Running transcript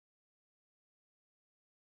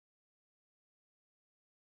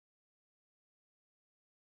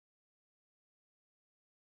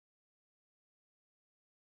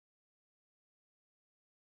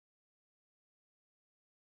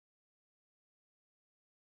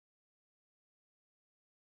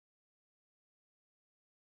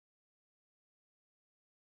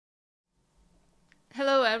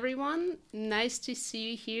Hello, everyone. Nice to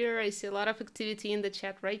see you here. I see a lot of activity in the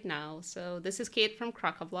chat right now. So, this is Kate from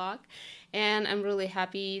Crocoblock, and I'm really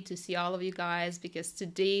happy to see all of you guys because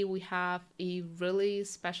today we have a really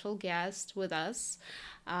special guest with us,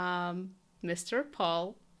 Mr.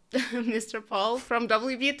 Paul. Mr. Paul from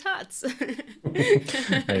WB Tots.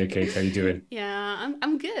 Hey, Kate, how you doing? Yeah,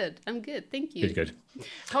 I'm good. I'm good. Thank Good, you. good.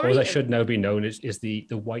 How are Or as I you? should now be known is the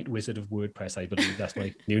White Wizard of WordPress, I believe. That's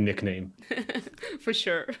my new nickname. For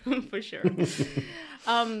sure. For sure.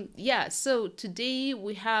 Yeah, so today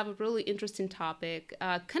we have a really interesting topic,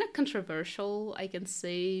 kind of controversial, I can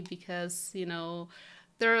say, because,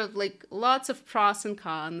 there are like lots of pros and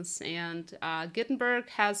cons, and Gutenberg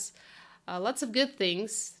has lots of good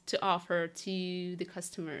things to offer to the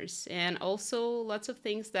customers, and also lots of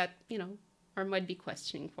things that, or might be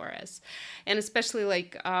questioning for us. And especially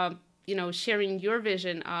like, sharing your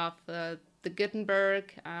vision of the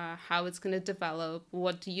Gutenberg, how it's going to develop,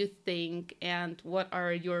 what do you think, and what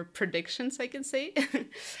are your predictions, I can say,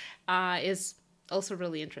 is also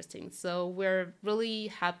really interesting. So we're really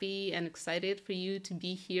happy and excited for you to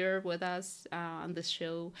be here with us on this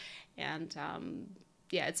show. And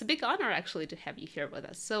yeah, it's a big honor actually to have you here with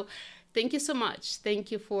us. So thank you so much.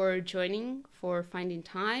 Thank you for joining, for finding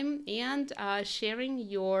time, and sharing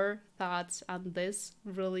your thoughts on this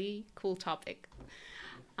really cool topic.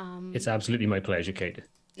 It's absolutely my pleasure, Kate.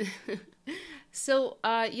 So,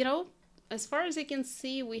 as far as I can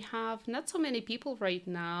see, we have not so many people right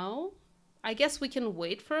now. I guess we can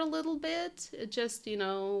wait for a little bit. Just,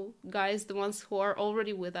 guys, the ones who are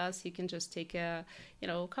already with us, you can just take a,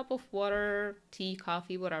 cup of water, tea,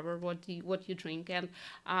 coffee, whatever, what you drink. And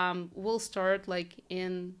we'll start like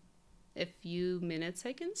in a few minutes,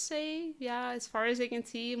 I can say. Yeah, as far as I can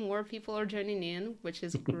see, more people are joining in, which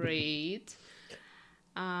is great.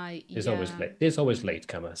 There's Yeah. always late. There's always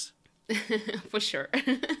latecomers. For sure.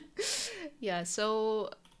 Yeah, so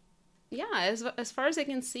yeah, as far as I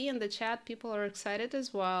can see in the chat, people are excited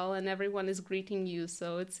as well, and everyone is greeting you.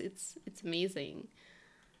 So it's amazing.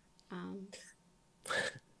 Um,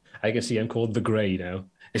 I can see I'm called the Grey now.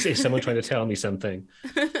 Is someone trying to tell me something?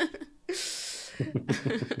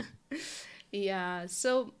 Yeah,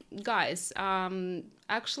 so guys,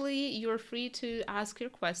 actually, you're free to ask your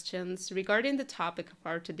questions regarding the topic of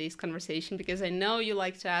our today's conversation because I know you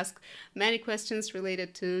like to ask many questions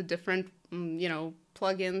related to different,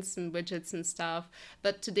 plugins and widgets and stuff.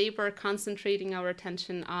 But today we're concentrating our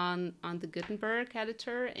attention on the Gutenberg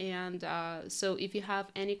editor, and so if you have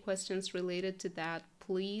any questions related to that,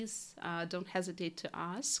 please don't hesitate to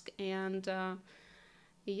ask. And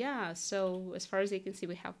yeah, so as far as you can see,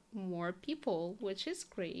 we have more people, which is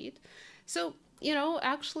great. So,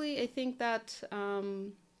 actually, I think that,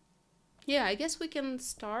 yeah, I guess we can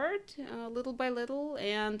start little by little.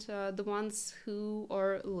 And the ones who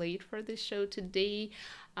are late for this show today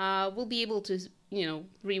will be able to,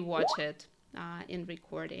 rewatch it in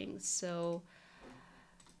recording. So,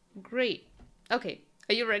 great. Okay,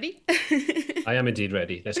 are you ready? I am indeed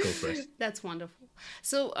ready. Let's go for it. That's wonderful.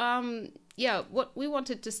 So, yeah, what we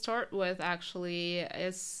wanted to start with actually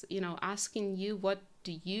is, asking you what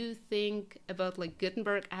do you think about like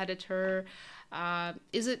Gutenberg editor?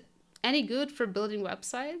 Is it any good for building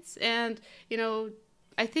websites? And,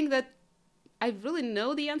 I think that I really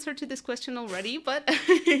know the answer to this question already, but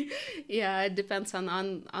yeah, it depends on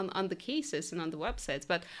the cases and on the websites.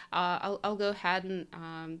 But I'll go ahead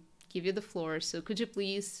and give you the floor. So could you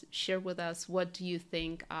please share with us what do you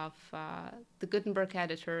think of the Gutenberg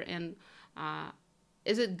editor and uh,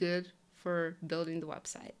 is it good for building the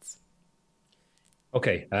websites?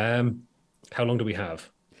 Okay. How long do we have?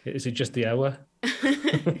 Is it just the hour?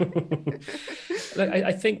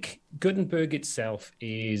 I think Gutenberg itself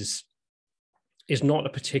is not a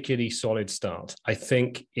particularly solid start. I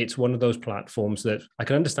think it's one of those platforms that I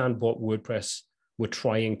can understand what WordPress were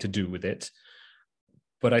trying to do with it,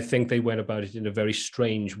 but I think they went about it in a very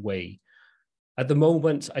strange way. At the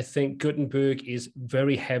moment, I think Gutenberg is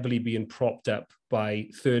very heavily being propped up by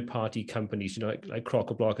third-party companies, like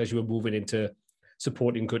Crocoblock, as you were moving into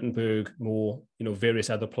supporting Gutenberg more, various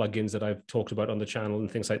other plugins that I've talked about on the channel and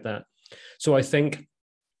things like that. So I think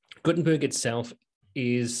Gutenberg itself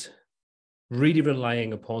is really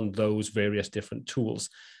relying upon those various different tools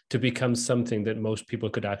to become something that most people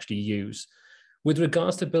could actually use. With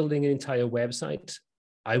regards to building an entire website,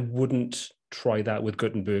 I wouldn't try that with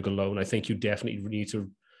Gutenberg alone. I think you definitely need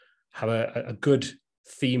to have a good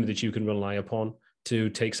theme that you can rely upon to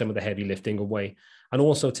take some of the heavy lifting away. And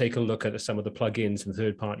also take a look at some of the plugins and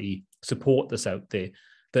third-party support that's out there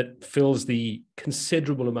that fills the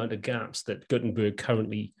considerable amount of gaps that Gutenberg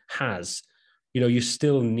currently has. you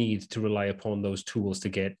still need to rely upon those tools to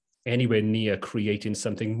get anywhere near creating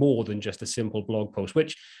something more than just a simple blog post,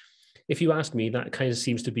 which, if you ask me, that kind of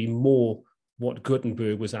seems to be more what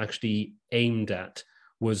Gutenberg was actually aimed at,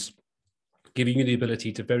 was giving you the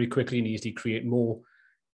ability to very quickly and easily create more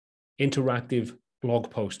interactive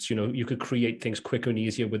blog posts. You could create things quicker and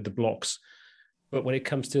easier with the blocks. But when it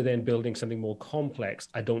comes to then building something more complex,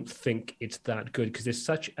 I don't think it's that good, because there's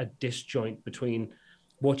such a disjoint between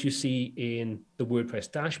what you see in the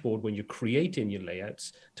WordPress dashboard when you're creating your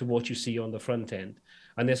layouts to what you see on the front end.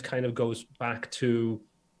 And this kind of goes back to,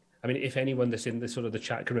 I mean, if anyone that's in the sort of the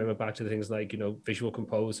chat can remember back to the things like, Visual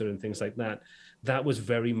Composer and things like that, that was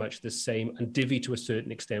very much the same. And Divi, to a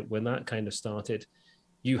certain extent, when that kind of started,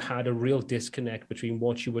 you had a real disconnect between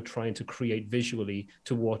what you were trying to create visually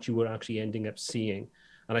to what you were actually ending up seeing.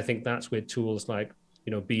 And I think that's where tools like,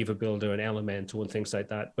 Beaver Builder and Elementor and things like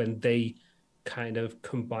that, when they kind of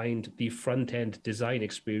combined the front-end design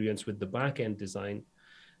experience with the back-end design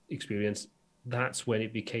experience, that's when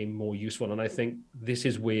it became more useful. And I think this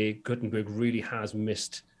is where Gutenberg really has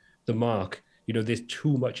missed the mark. There's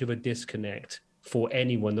too much of a disconnect for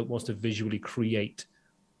anyone that wants to visually create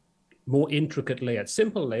more intricate layouts.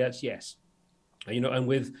 Simple layouts, yes. And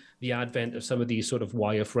with the advent of some of these sort of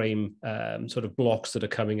wireframe sort of blocks that are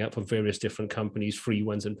coming out from various different companies, free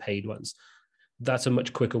ones and paid ones, that's a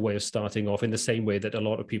much quicker way of starting off, in the same way that a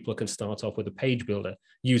lot of people can start off with a page builder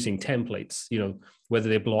using templates, whether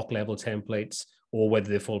they're block level templates or whether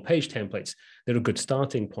they're full page templates. They're a good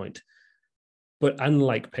starting point. But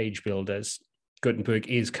unlike page builders, Gutenberg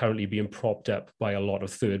is currently being propped up by a lot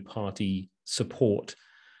of third-party support.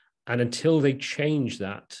 And until they change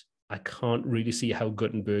that, I can't really see how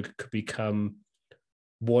Gutenberg could become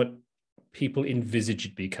what people envisage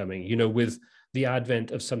it becoming. With the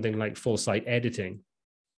advent of something like full site editing,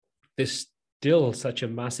 there's still such a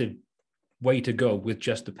massive way to go with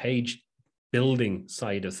just the page building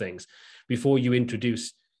side of things before you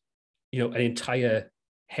introduce, an entire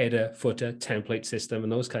header, footer, template system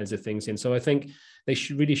and those kinds of things in. So I think they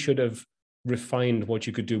really should have refined what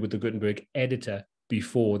you could do with the Gutenberg editor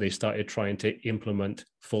before they started trying to implement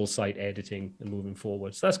full site editing and moving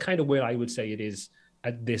forward. So that's kind of where I would say it is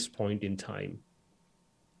at this point in time.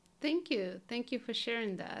 Thank you. Thank you for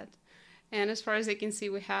sharing that. And as far as I can see,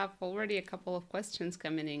 we have already a couple of questions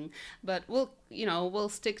coming in, but we'll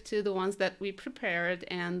stick to the ones that we prepared,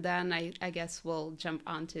 and then I guess we'll jump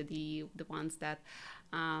onto the ones that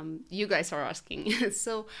you guys are asking.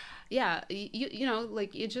 So yeah,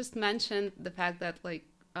 like you just mentioned the fact that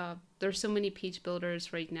there's so many page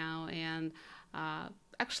builders right now, and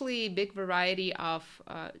actually a big variety of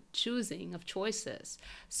choices.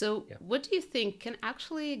 So yeah. What do you think? Can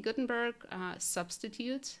actually Gutenberg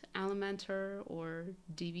substitute Elementor or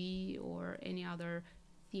Divi or any other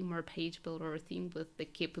theme or page builder or theme with the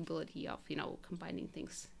capability of, combining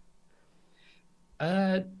things?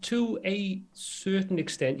 To a certain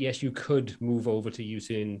extent, yes, you could move over to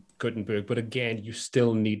using Gutenberg, but again, you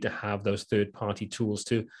still need to have those third-party tools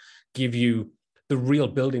to give you the real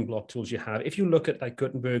building block tools you have. If you look at like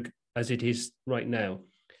Gutenberg as it is right now,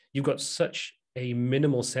 you've got such a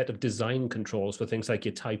minimal set of design controls for things like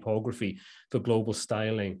your typography, for global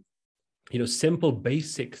styling, simple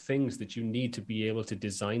basic things that you need to be able to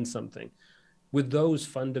design something. With those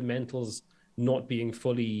fundamentals not being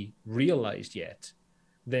fully realized yet,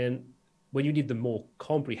 then when you need the more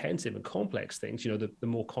comprehensive and complex things, the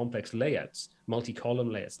more complex layouts,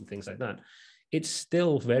 multi-column layouts and things like that, it's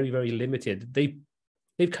still very, very limited.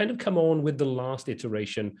 They've kind of come on with the last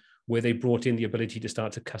iteration where they brought in the ability to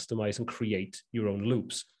start to customize and create your own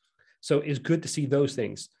loops. So it's good to see those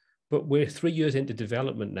things. But we're 3 years into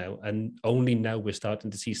development now, and only now we're starting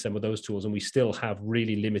to see some of those tools, and we still have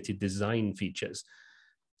really limited design features.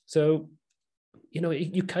 So,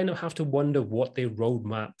 you kind of have to wonder what their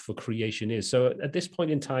roadmap for creation is. So at this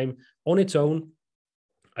point in time, on its own,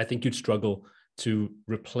 I think you'd struggle to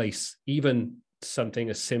replace even something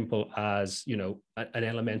as simple as, an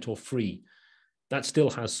Elementor free. That still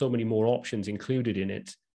has so many more options included in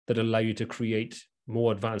it that allow you to create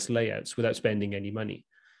more advanced layouts without spending any money.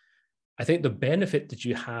 I think the benefit that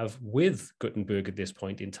you have with Gutenberg at this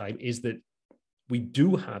point in time is that we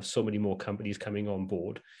do have so many more companies coming on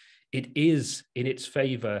board. It is in its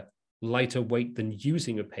favor lighter weight than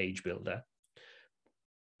using a page builder.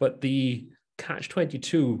 But the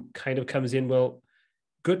catch-22 kind of comes in, well,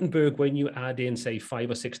 Gutenberg, when you add in, say,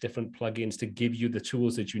 5 or 6 different plugins to give you the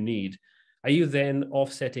tools that you need, are you then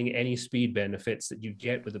offsetting any speed benefits that you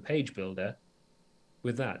get with a page builder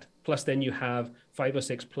with that? Plus, then you have 5 or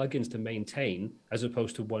 6 plugins to maintain as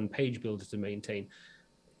opposed to one page builder to maintain.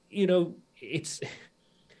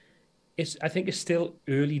 I think it's still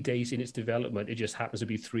early days in its development. It just happens to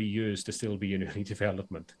be 3 years to still be in early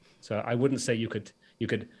development. So I wouldn't say you could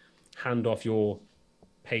hand off your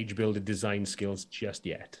page builder design skills just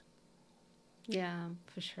yet. Yeah,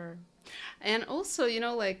 for sure. And also,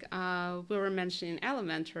 like we were mentioning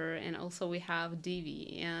Elementor, and also we have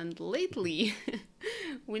Divi. And lately,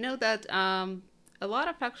 we know that a lot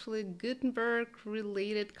of actually Gutenberg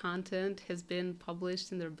related content has been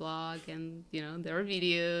published in their blog, and there are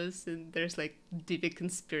videos, and there's like Divi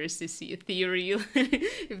conspiracy theory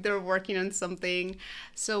if they're working on something.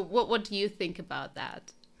 So, what do you think about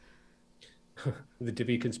that? The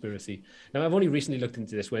Divi conspiracy. Now, I've only recently looked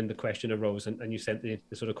into this when the question arose, and you sent the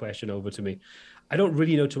sort of question over to me. I don't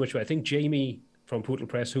really know too much about it. I think Jamie from Portal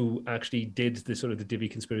Press, who actually did the sort of the Divi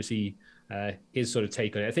conspiracy, his sort of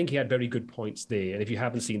take on it. I think he had very good points there. And if you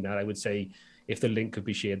haven't seen that, I would say if the link could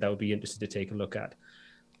be shared, that would be interesting to take a look at.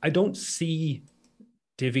 I don't see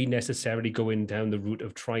Divi necessarily going down the route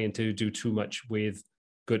of trying to do too much with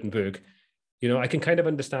Gutenberg. I can kind of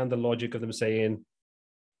understand the logic of them saying,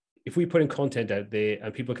 if we put in content out there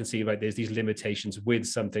and people can see, right, there's these limitations with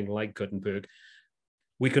something like Gutenberg,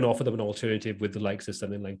 we can offer them an alternative with the likes of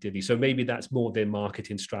something like Divi. So maybe that's more their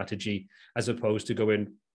marketing strategy, as opposed to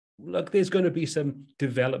going, look, there's going to be some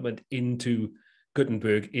development into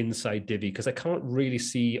Gutenberg inside Divi, because I can't really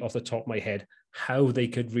see off the top of my head how they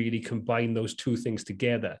could really combine those two things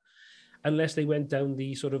together, unless they went down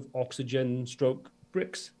the sort of Oxygen stroke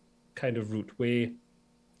bricks kind of route, where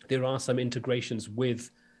there are some integrations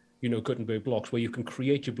with Gutenberg blocks, where you can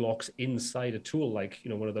create your blocks inside a tool like,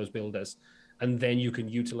 one of those builders, and then you can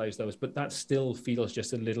utilize those. But that still feels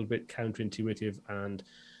just a little bit counterintuitive and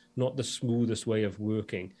not the smoothest way of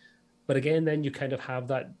working. But again, then you kind of have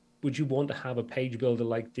that, would you want to have a page builder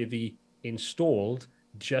like Divi installed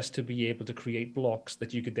just to be able to create blocks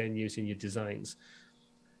that you could then use in your designs?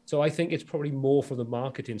 So I think it's probably more for the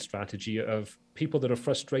marketing strategy of people that are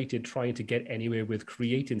frustrated trying to get anywhere with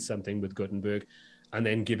creating something with Gutenberg, and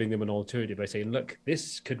then giving them an alternative by saying, look,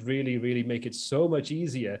 this could really, really make it so much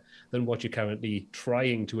easier than what you're currently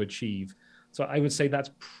trying to achieve. So I would say that's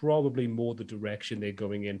probably more the direction they're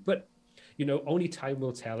going in. But, only time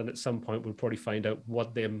will tell. And at some point, we'll probably find out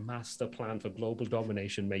what their master plan for global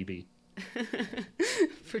domination may be.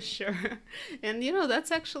 For sure. And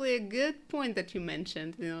that's actually a good point that you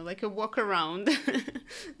mentioned, like a walk around.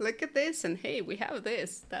 Look at this, and hey, we have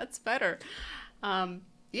this. That's better.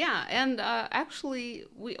 Yeah, and actually,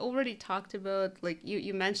 we already talked about, like,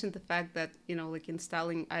 you mentioned the fact that, like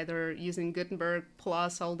installing either using Gutenberg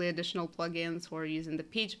plus all the additional plugins, or using the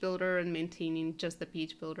page builder and maintaining just the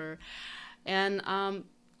page builder. And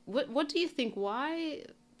what do you think? Why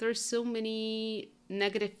there's so many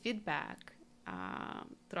negative feedback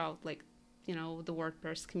throughout, like, the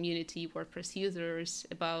WordPress community, WordPress users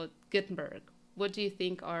about Gutenberg? What do you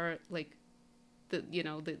think are, like, the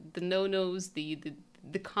no-nos,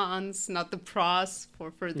 the cons, not the pros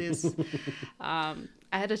for this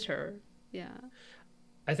editor? Yeah.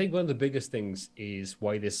 I think one of the biggest things is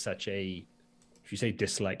why there's such a, if you say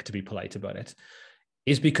dislike to be polite about it,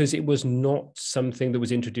 is because it was not something that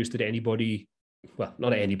was introduced that anybody, well,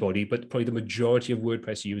 not anybody, but probably the majority of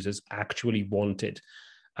WordPress users actually wanted.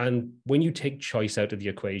 And when you take choice out of the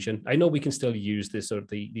equation, I know we can still use this sort of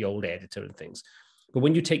the old editor and things, but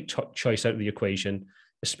when you take choice out of the equation,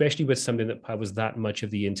 especially with something that powers that much of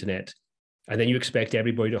the internet, and then you expect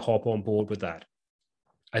everybody to hop on board with that,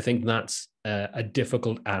 I think that's a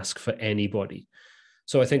difficult ask for anybody.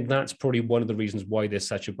 So I think that's probably one of the reasons why there's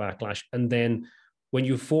such a backlash. And then when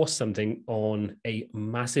you force something on a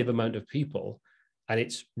massive amount of people, and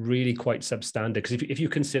it's really quite substandard, because if you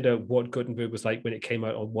consider what Gutenberg was like when it came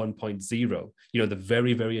out on 1.0, the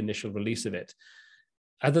very, very initial release of it,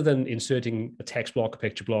 other than inserting a text block, a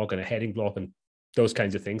picture block, and a heading block, and those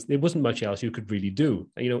kinds of things, there wasn't much else you could really do.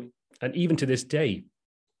 And even to this day,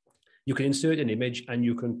 you can insert an image and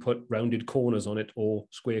you can put rounded corners on it or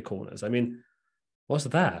square corners. I mean, what's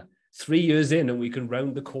that? 3 years in and we can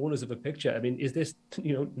round the corners of a picture. I mean, is this,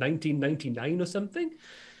 1999 or something?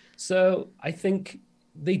 So I think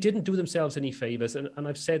they didn't do themselves any favors. And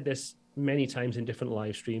I've said this many times in different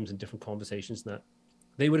live streams and different conversations, that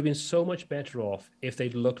they would have been so much better off if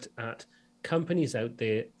they'd looked at companies out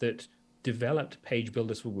there that developed page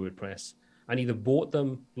builders for WordPress and either bought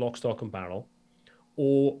them lock, stock, and barrel,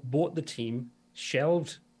 or bought the team,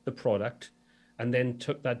 shelved the product, and then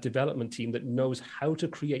took that development team that knows how to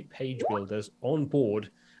create page builders on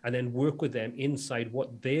board, and then work with them inside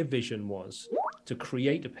what their vision was to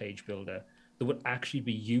create a page builder that would actually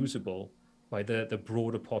be usable by the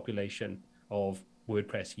broader population of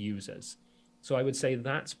WordPress users. So I would say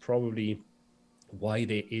that's probably why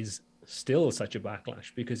there is still such a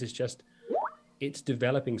backlash, because it's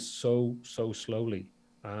developing so slowly.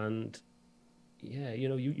 And yeah,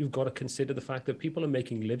 you've got to consider the fact that people are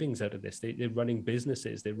making livings out of this. They're running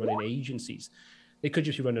businesses, they're running agencies. They could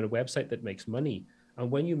just be running a website that makes money.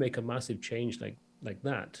 And when you make a massive change like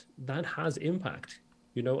that has impact,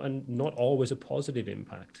 and not always a positive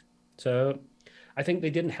impact. So I think they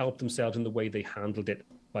didn't help themselves in the way they handled it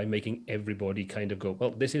by making everybody kind of go,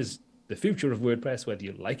 well, this is the future of WordPress, whether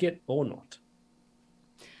you like it or not.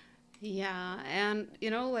 Yeah, and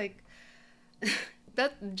like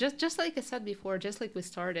that, just like I said before, just like we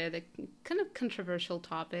started, a kind of controversial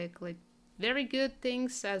topic, like very good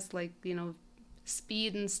things as like,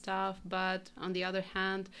 speed and stuff, but on the other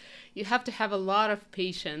hand, you have to have a lot of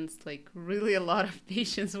patience, like really a lot of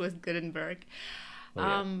patience with Gutenberg. Oh,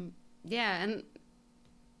 yeah. Yeah, and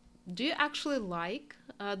do you actually like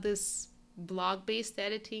this blog-based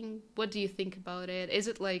editing? What do you think about it? Is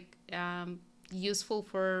it like useful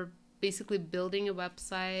for basically building a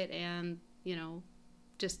website? And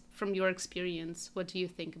just from your experience, what do you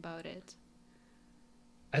think about it?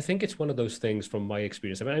 I think it's one of those things from my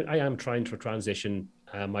experience. I mean, I am trying to transition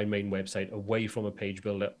my main website away from a page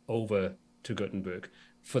builder over to Gutenberg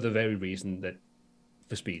for the very reason that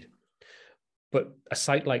for speed. But a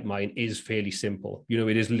site like mine is fairly simple.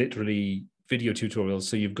 It is literally video tutorials.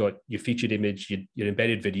 So you've got your featured image, your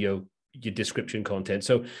embedded video, your description content.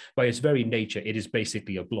 So by its very nature, it is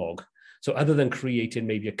basically a blog. So other than creating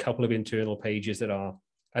maybe a couple of internal pages that are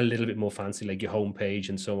a little bit more fancy, like your home page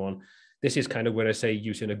and so on, this is kind of where I say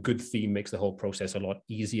using a good theme makes the whole process a lot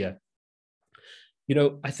easier.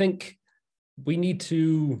 I think we need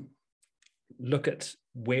to look at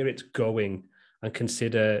where it's going and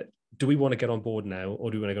consider, do we want to get on board now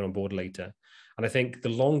or do we want to get on board later? And I think the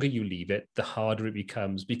longer you leave it, the harder it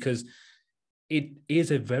becomes, because it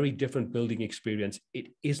is a very different building experience.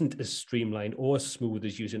 It isn't as streamlined or as smooth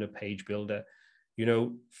as using a page builder.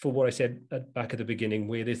 For what I said back at the beginning,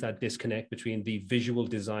 where there's that disconnect between the visual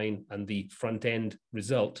design and the front end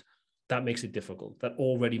result, that makes it difficult. That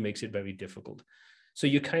already makes it very difficult. So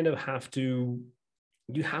you kind of have to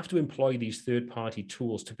employ these third-party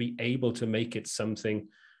tools to be able to make it something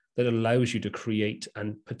that allows you to create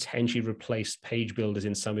and potentially replace page builders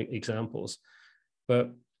in some examples.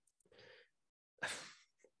 But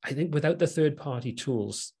I think without the third-party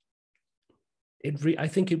tools, I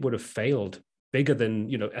think it would have failed bigger than,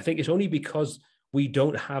 I think it's only because we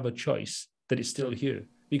don't have a choice that it's still here.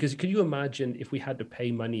 Because can you imagine if we had to pay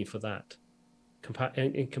money for that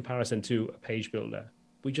in comparison to a page builder?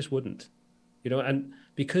 We just wouldn't, and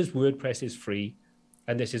because WordPress is free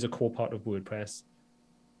and this is a core part of WordPress,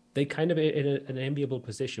 they kind of in an enviable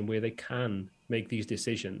position where they can make these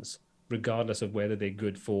decisions regardless of whether they're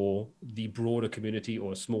good for the broader community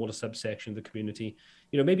or a smaller subsection of the community.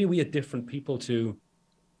 Maybe we are different people to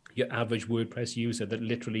your average WordPress user that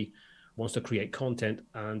literally wants to create content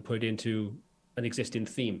and put it into an existing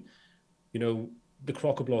theme. The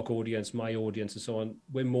Crocoblock audience, my audience, and so on,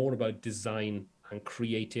 we're more about design and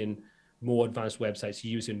creating more advanced websites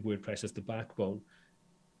using WordPress as the backbone.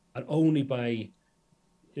 And only by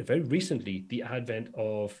very recently, the advent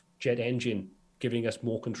of Jet Engine giving us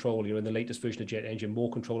more control, in the latest version of Jet Engine,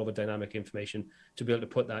 more control over dynamic information to be able to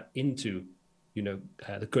put that into,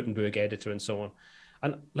 the Gutenberg editor and so on.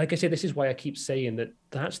 And like I said, this is why I keep saying that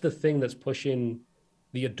that's the thing that's pushing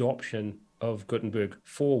the adoption of Gutenberg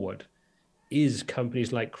forward, is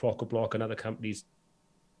companies like Crocoblock and other companies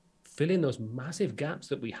fill in those massive gaps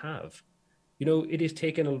that we have. It has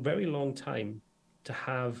taken a very long time to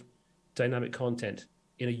have dynamic content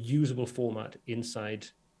in a usable format inside,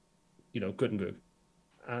 Gutenberg.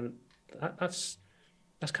 And that's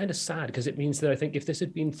kind of sad, because it means that I think if this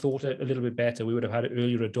had been thought out a little bit better, we would have had an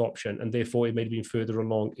earlier adoption, and therefore it may have been further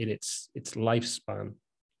along in its lifespan.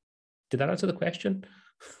 Did that answer the question?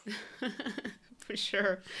 For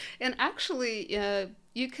sure. And actually,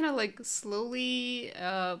 you kind of like slowly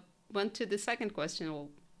went to the second question. Well,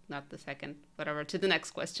 not the second, whatever, to the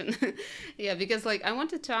next question. Yeah, because like I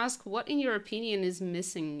wanted to ask, what in your opinion is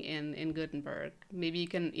missing in Gutenberg? Maybe you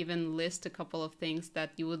can even list a couple of things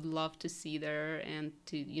that you would love to see there, and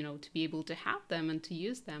to to be able to have them and to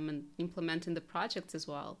use them and implement in the projects as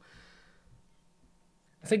well.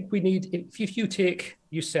 I think we need, if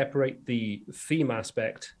you separate the theme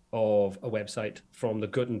aspect of a website from the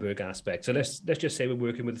Gutenberg aspect. So let's just say we're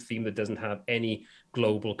working with a theme that doesn't have any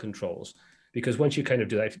global controls, because once you kind of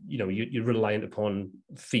do that, you're reliant upon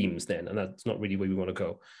themes then, and that's not really where we want to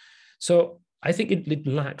go. So I think it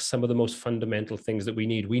lacks some of the most fundamental things that we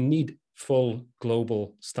need. We need full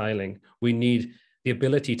global styling. We need the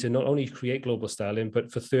ability to not only create global styling,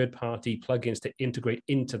 but for third-party plugins to integrate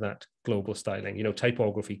into that global styling,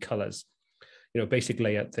 typography, colors, basic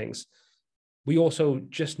layout things. We also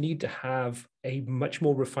just need to have a much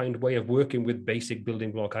more refined way of working with basic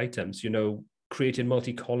building block items, creating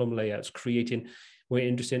multi-column layouts, creating more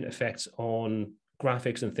interesting effects on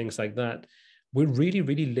graphics and things like that. We're really,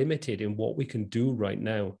 really limited in what we can do right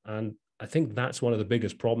now. And I think that's one of the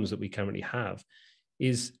biggest problems that we currently have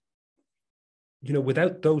is,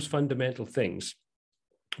 without those fundamental things,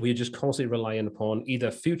 we're just constantly relying upon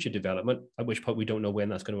either future development, at which point we don't know when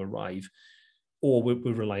that's going to arrive, or we're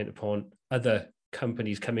reliant upon other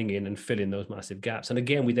companies coming in and filling those massive gaps. And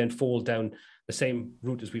again, we then fall down the same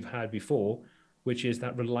route as we've had before, which is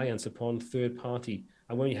that reliance upon third-party.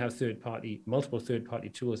 And when you have multiple third-party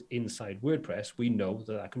tools inside WordPress, we know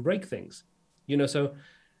that can break things. So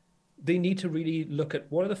they need to really look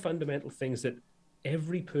at what are the fundamental things that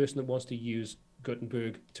every person that wants to use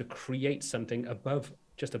Gutenberg to create something above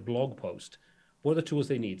just a blog post, what are the tools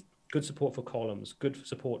they need? Good support for columns, good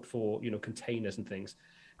support for containers and things,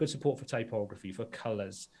 good support for typography, for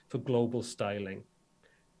colors, for global styling.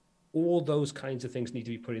 All those kinds of things need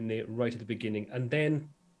to be put in there right at the beginning, and then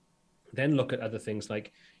look at other things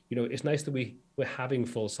like, it's nice that we're having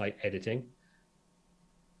full site editing,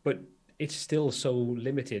 but it's still so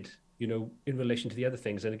limited, in relation to the other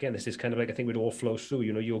things. And again, this is kind of like a thing that all flows through,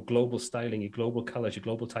 your global styling, your global colors, your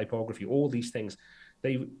global typography, all these things,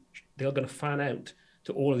 they're going to fan out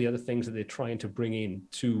to all of the other things that they're trying to bring in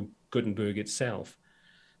to Gutenberg itself.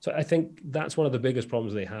 So I think that's one of the biggest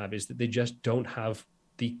problems they have, is that they just don't have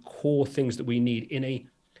the core things that we need in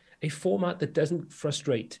a format that doesn't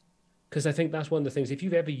frustrate. Because I think that's one of the things, if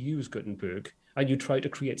you've ever used Gutenberg and you try to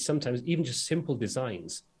create sometimes even just simple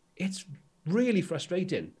designs, it's really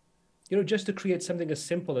frustrating. Just to create something as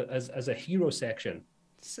simple as a hero section.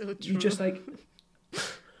 So true. You just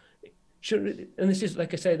sure, and this is,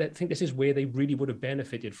 like I said, I think this is where they really would have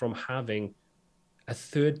benefited from having a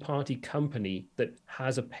third-party company that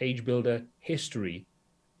has a page builder history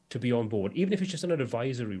to be on board, even if it's just an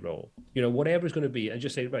advisory role, whatever it's going to be, and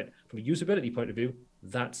just say, right, from a usability point of view,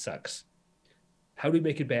 that sucks. How do we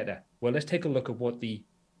make it better? Well, let's take a look at what the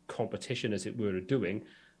competition, as it were, are doing,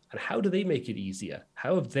 and how do they make it easier?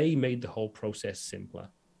 How have they made the whole process simpler?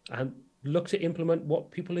 And look to implement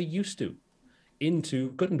what people are used to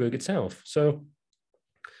into Gutenberg itself. So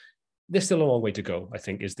there's still a long way to go, I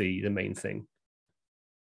think, is the main thing.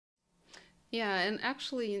 Yeah, and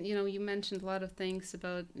actually, you mentioned a lot of things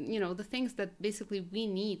about, the things that basically we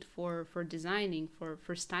need for designing,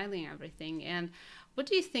 for styling everything. And what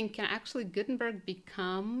do you think, can actually Gutenberg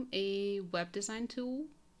become a web design tool?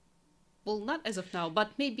 Well, not as of now,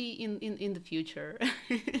 but maybe in the future,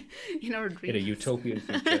 in our dreams. In a utopian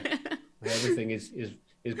future, where everything is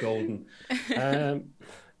golden.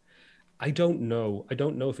 I don't know. I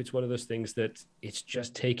don't know if it's one of those things that it's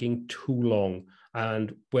just taking too long,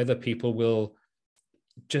 and whether people will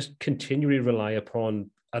just continually rely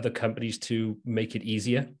upon other companies to make it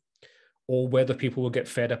easier, or whether people will get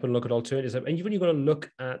fed up and look at alternatives. And you've got to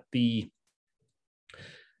look at the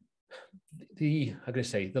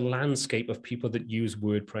landscape of people that use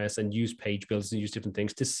WordPress and use page builders and use different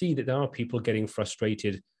things to see that there are people getting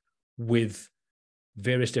frustrated with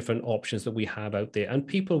various different options that we have out there, and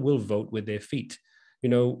people will vote with their feet.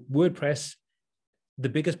 WordPress, the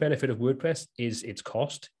biggest benefit of WordPress is its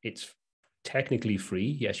cost. It's technically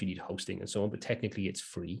free. Yes, you need hosting and so on, but technically it's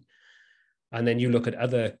free. And then you look at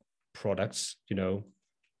other products,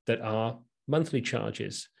 that are monthly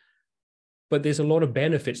charges. But there's a lot of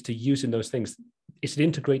benefits to using those things. It's an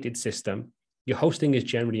integrated system. Your hosting is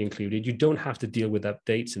generally included. You don't have to deal with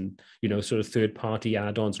updates and, sort of third-party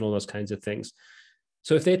add-ons and all those kinds of things.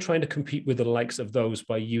 So if they're trying to compete with the likes of those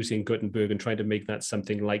by using Gutenberg and trying to make that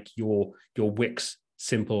something like your Wix,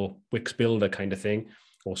 simple Wix builder kind of thing,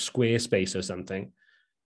 or Squarespace or something,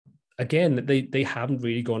 again, they haven't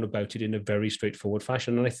really gone about it in a very straightforward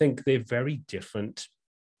fashion. And I think they're very different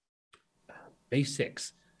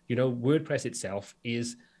basics. WordPress itself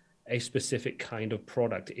is a specific kind of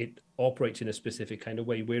product. It operates in a specific kind of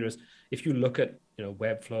way. Whereas if you look at,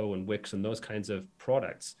 Webflow and Wix and those kinds of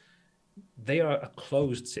products, they are a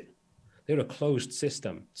closed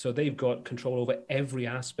system. So they've got control over every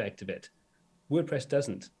aspect of it. WordPress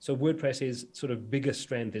doesn't. So WordPress's sort of biggest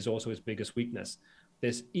strength is also its biggest weakness.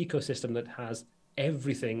 This ecosystem that has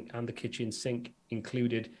everything and the kitchen sink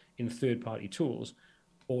included in third-party tools,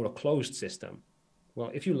 or a closed system.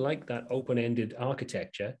 Well, if you like that open-ended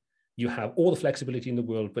architecture, you have all the flexibility in the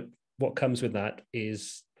world, but what comes with that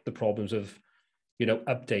is the problems of,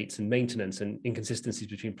 updates and maintenance and inconsistencies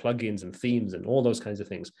between plugins and themes and all those kinds of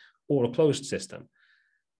things, or a closed system.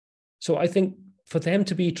 So I think for them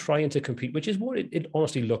to be trying to compete, which is what it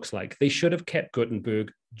honestly looks like, they should have kept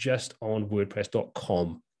Gutenberg just on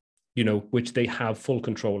WordPress.com, which they have full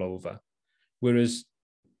control over. Whereas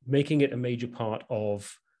making it a major part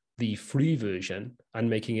of the free version and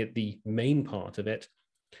making it the main part of it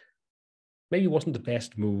maybe wasn't the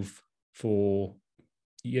best move for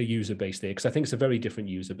your user base there, because I think it's a very different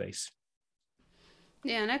user base.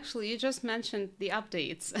 Yeah, and actually you just mentioned the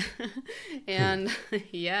updates and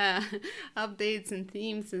yeah, updates and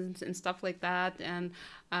themes and stuff like that. And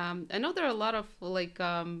I know there are a lot of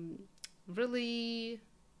really,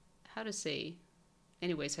 how to say,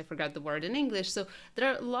 anyways, I forgot the word in English. So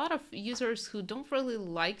there are a lot of users who don't really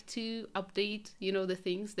like to update, the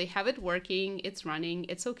things. They have it working, it's running,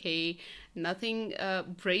 it's okay, nothing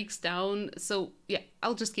breaks down. So yeah,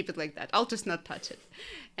 I'll just keep it like that. I'll just not touch it.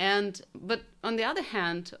 But on the other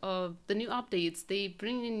hand, the new updates, they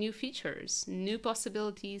bring in new features, new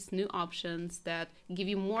possibilities, new options that give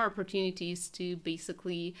you more opportunities to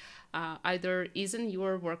basically either ease in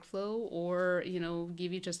your workflow or,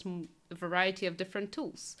 give you just a variety of different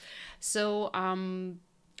tools. So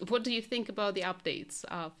what do you think about the updates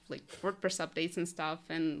of WordPress updates and stuff?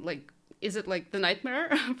 And is it the nightmare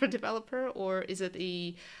for developer, or is it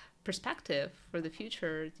a perspective for the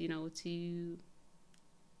future,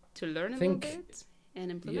 to learn a little bit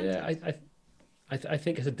and implement it? Yeah, I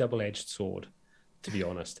think it's a double-edged sword, to be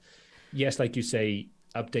honest. Yes, like you say,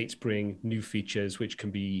 updates bring new features, which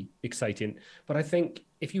can be exciting. But I think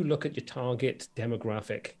if you look at your target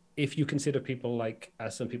demographic, if you consider people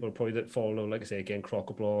some people probably that follow, like I say, again,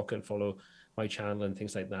 Crocoblock and follow my channel and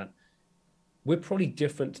things like that, we're probably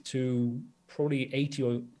different to probably 80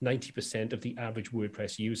 or 90% of the average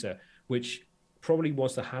WordPress user, which probably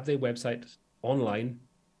wants to have their website online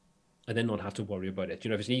and then not have to worry about it.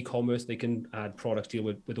 If it's an e-commerce, they can add products, deal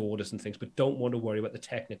with orders and things, but don't want to worry about the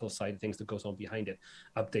technical side of things that goes on behind it,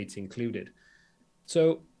 updates included.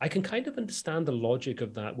 So I can kind of understand the logic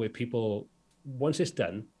of that, where people, once it's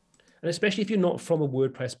done, and especially if you're not from a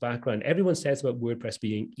WordPress background, everyone says about WordPress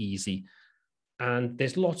being easy. And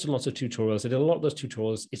there's lots and lots of tutorials. And in a lot of those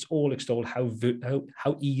tutorials, it's all extolled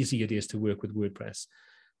how easy it is to work with WordPress.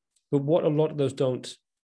 But what a lot of those don't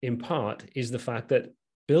impart is the fact that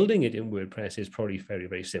building it in WordPress is probably very,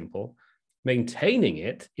 very simple. Maintaining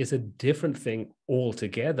it is a different thing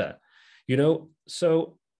altogether.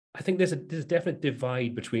 So I think there's a definite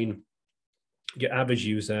divide between your average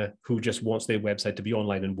user who just wants their website to be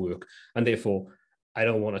online and work, and therefore I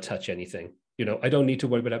don't want to touch anything. I don't need to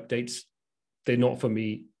worry about updates. They're not for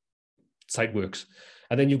me. Site works.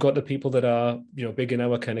 And then you've got the people that are, big in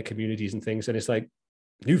our kind of communities and things, and it's like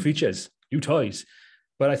new features, new toys.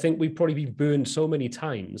 But I think we've probably been burned so many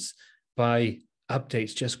times by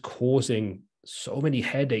updates just causing so many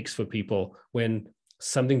headaches for people when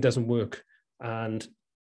something doesn't work. And,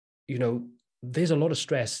 there's a lot of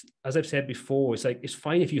stress. As I've said before, it's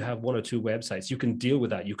fine if you have one or two websites. You can deal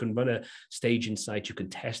with that. You can run a staging site. You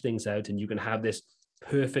can test things out, and you can have this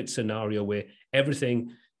perfect scenario where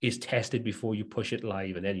everything is tested before you push it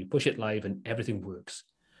live, and then you push it live and everything works.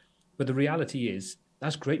 But the reality is,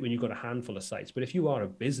 that's great when you've got a handful of sites. But if you are a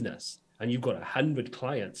business and you've got 100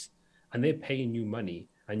 clients and they're paying you money,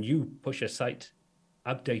 and you push a site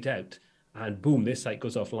update out and boom, this site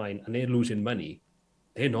goes offline and they're losing money,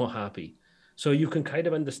 they're not happy. So you can kind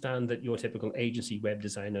of understand that your typical agency, web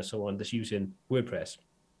designer, so on, that's using WordPress,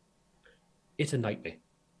 it's a nightmare.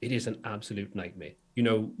 It is an absolute nightmare.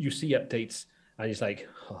 You see updates and it's like,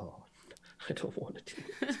 oh, I don't want to do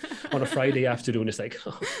this. On a Friday afternoon, it's like,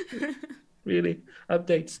 oh, really?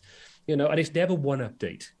 Updates? And it's never one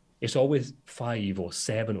update. It's always 5 or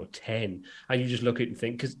 7 or 10. And you just look at it and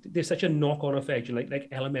think, because there's such a knock-on effect, like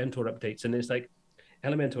Elementor updates, and it's like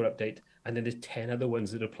Elementor update, and then there's 10 other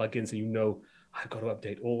ones that are plugins, and I've got to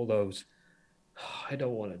update all those. Oh, I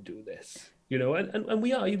don't want to do this. And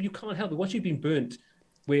we are, you can't help it. Once you've been burnt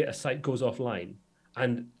where a site goes offline,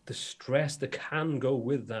 and the stress that can go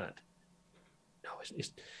with that, no,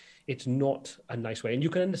 it's not a nice way. And you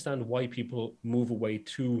can understand why people move away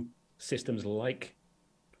to systems like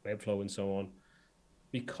Webflow and so on,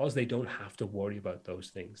 because they don't have to worry about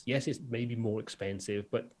those things. Yes, it's maybe more expensive,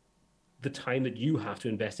 but the time that you have to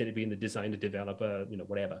invest in it, being the designer, developer,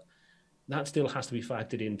 whatever, that still has to be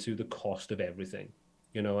factored into the cost of everything,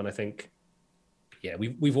 And I think, yeah,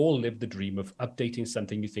 we've all lived the dream of updating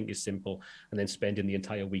something you think is simple and then spending the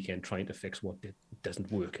entire weekend trying to fix what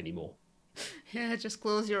doesn't work anymore. Yeah, just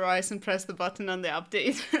close your eyes and press the button on the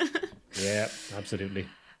update. Yeah, absolutely.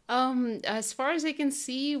 As far as I can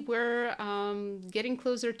see, we're getting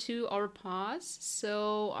closer to our pause.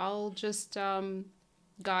 So I'll just,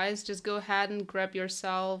 guys, just go ahead and grab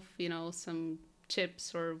yourself, some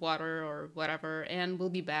chips or water or whatever, and we'll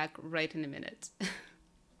be back right in a minute.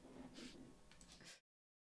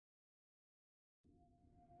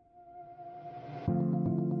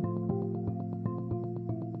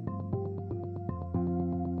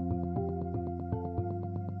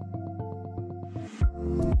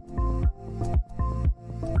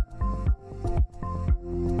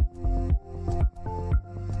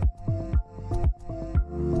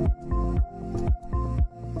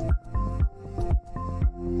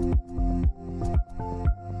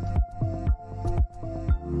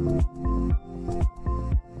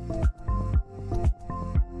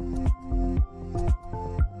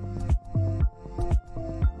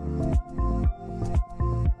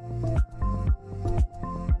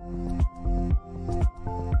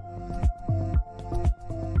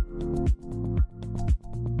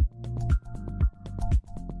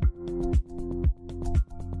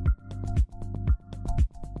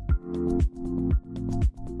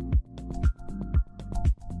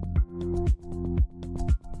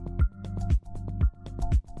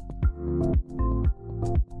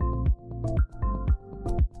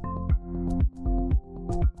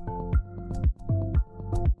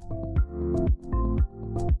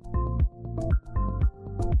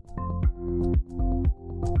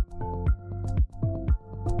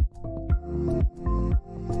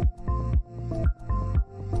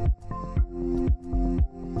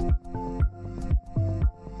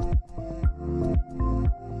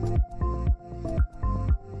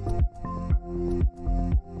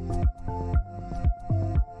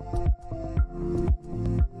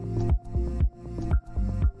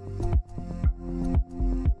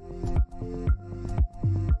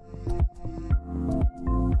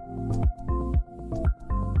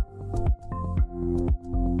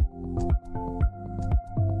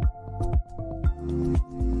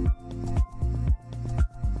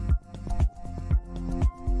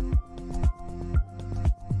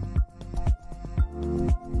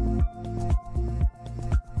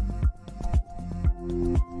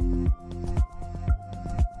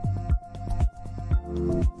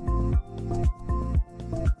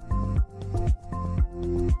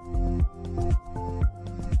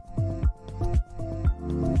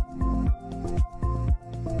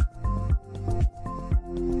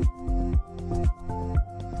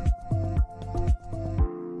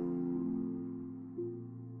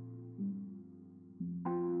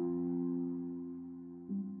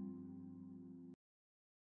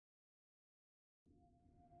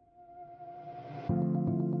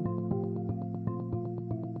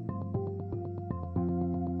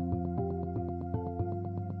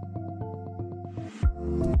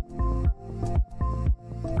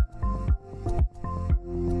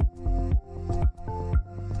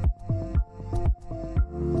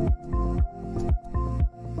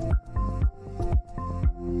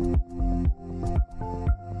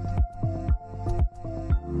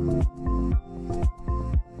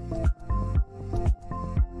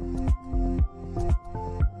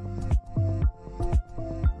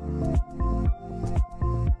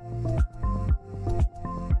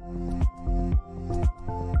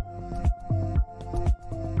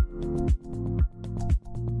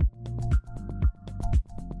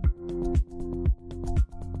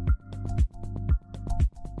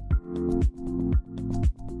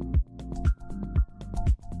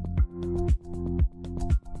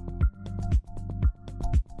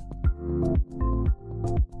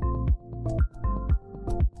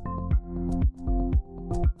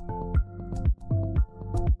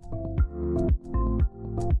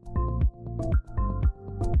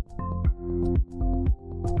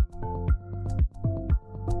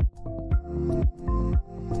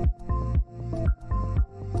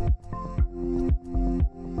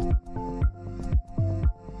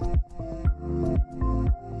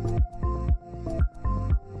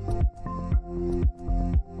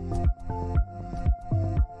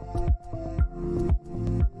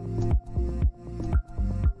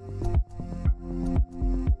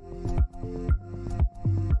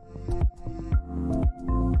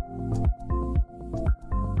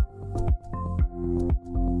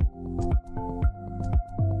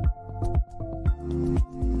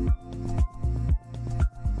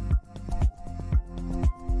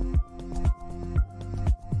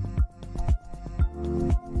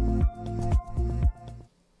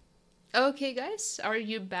 Okay, guys, are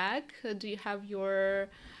you back? Do you have your,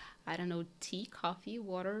 I don't know, tea, coffee,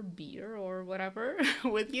 water, beer, or whatever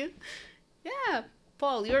with you? Yeah,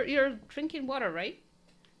 Paul, you're drinking water, right?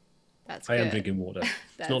 That's I good. am drinking water.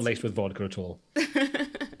 It's not laced with vodka at all.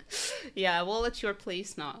 Yeah, well, at your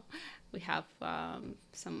place now, we have a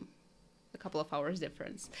couple of hours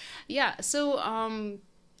difference. Yeah, so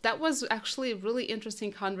that was actually a really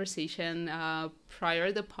interesting conversation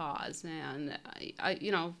prior the pause, and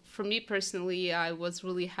for me personally, I was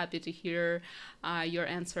really happy to hear your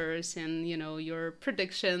answers and your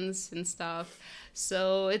predictions and stuff.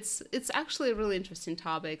 So it's actually a really interesting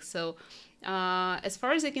topic. So as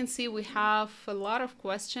far as I can see, we have a lot of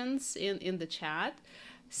questions in the chat.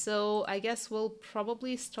 So I guess we'll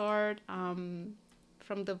probably start from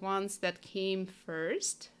the ones that came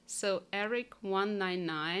first. So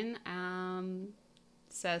Eric199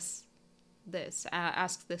 says this,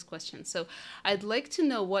 asks this question. So I'd like to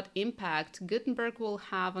know what impact Gutenberg will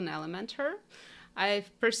have on Elementor.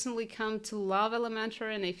 I've personally come to love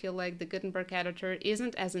Elementor, and I feel like the Gutenberg editor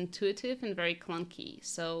isn't as intuitive and very clunky.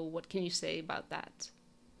 So what can you say about that?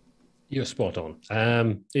 You're spot on.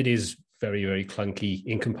 It is very, very clunky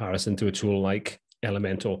in comparison to a tool like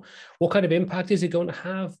Elementor. What kind of impact is it going to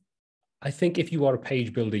have? I think if you are a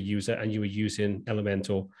page builder user and you are using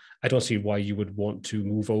Elementor, I don't see why you would want to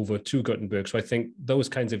move over to Gutenberg. So I think those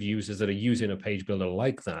kinds of users that are using a page builder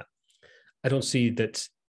like that, I don't see that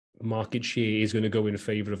market share is going to go in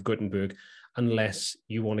favor of Gutenberg unless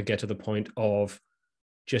you want to get to the point of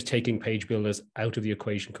just taking page builders out of the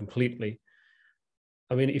equation completely.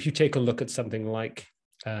 I mean, if you take a look at something like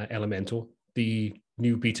Elementor, the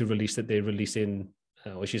new beta release that they're releasing,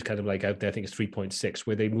 which is kind of like out there, I think it's 3.6,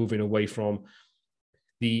 where they're moving away from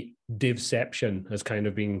the divception has kind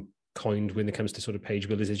of been coined when it comes to sort of page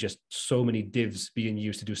builders. There's just so many divs being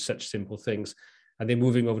used to do such simple things. And they're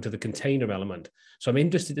moving over to the container element. So I'm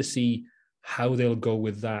interested to see how they'll go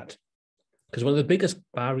with that. Because one of the biggest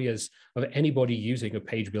barriers of anybody using a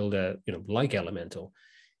page builder, like Elementor,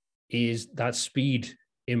 is that speed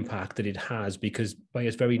impact that it has, because by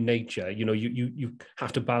its very nature, you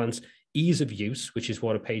have to balance ease of use, which is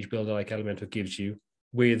what a page builder like Elementor gives you,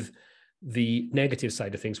 with the negative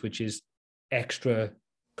side of things, which is extra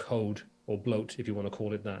code or bloat, if you want to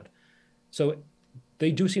call it that. So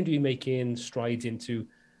they do seem to be making strides into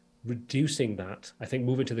reducing that. I think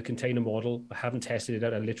moving to the container model, I haven't tested it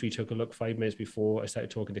out. I literally took a look 5 minutes before I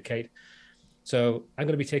started talking to Kate. So I'm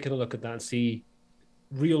going to be taking a look at that and see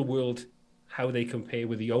real world how they compare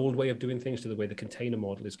with the old way of doing things to the way the container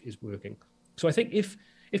model is working. So I think if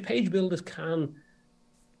page builders can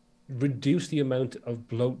reduce the amount of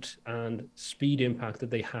bloat and speed impact that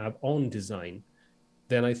they have on design,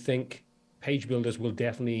 then I think page builders will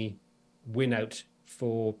definitely win out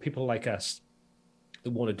for people like us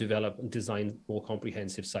that want to develop and design more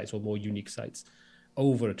comprehensive sites or more unique sites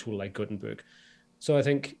over a tool like Gutenberg. So I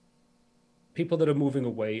think people that are moving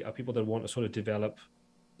away are people that want to sort of develop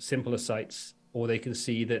simpler sites, or they can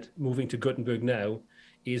see that moving to Gutenberg now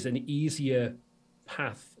is an easier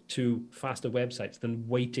path to faster websites than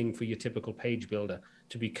waiting for your typical page builder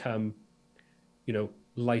to become,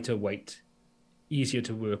 lighter weight, easier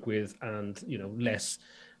to work with, and, less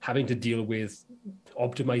having to deal with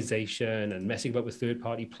optimization and messing about with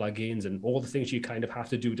third-party plugins and all the things you kind of have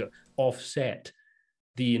to do to offset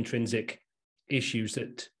the intrinsic issues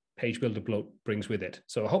that page builder bloat brings with it.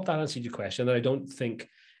 So I hope that answered your question. And I don't think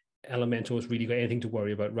Elementor has really got anything to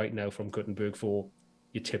worry about right now from Gutenberg for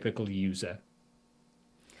your typical user.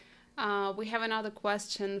 We have another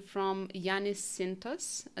question from Yanis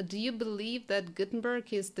Sintos. Do you believe that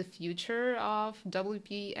Gutenberg is the future of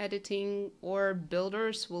WP editing, or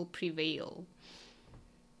builders will prevail?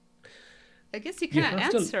 I guess you kind of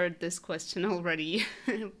answered this question already.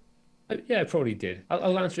 Yeah, I probably did.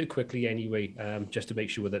 I'll answer it quickly anyway, just to make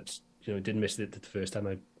sure that didn't miss it the first time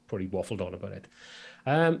I probably waffled on about it.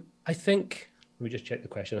 I think, let me just check the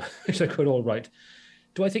question. I got it all right.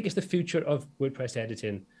 Do I think it's the future of WordPress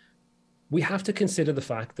editing? We have to consider the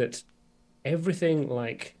fact that everything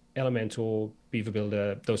like Elementor, Beaver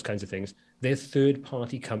Builder, those kinds of things, they're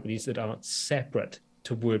third-party companies that are separate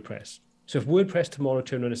to WordPress. So if WordPress tomorrow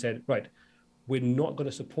turned around and said, right, we're not going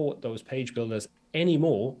to support those page builders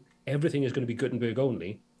anymore, everything is going to be Gutenberg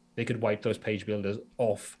only, they could wipe those page builders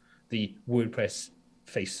off the WordPress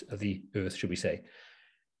face of the earth, should we say.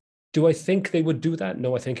 Do I think they would do that?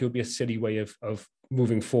 No, I think it would be a silly way of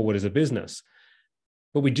moving forward as a business.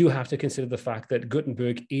 But we do have to consider the fact that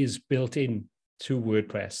Gutenberg is built in to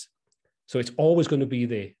WordPress. So it's always going to be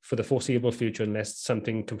there for the foreseeable future unless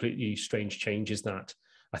something completely strange changes that.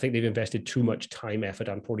 I think they've invested too much time, effort,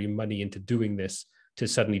 and probably money into doing this to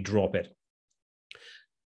suddenly drop it.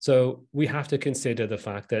 So we have to consider the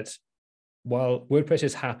fact that while WordPress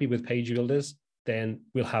is happy with page builders, then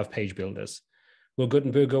we'll have page builders. Will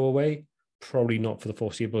Gutenberg go away? probably not for the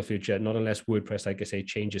foreseeable future, not unless WordPress, like I say,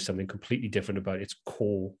 changes something completely different about its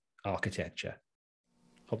core architecture.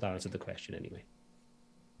 Hope that answered the question anyway.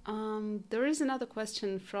 There is another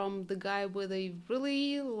question from the guy with a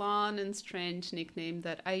really long and strange nickname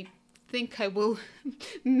that I think I will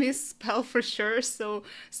misspell for sure. So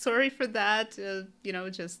sorry for that.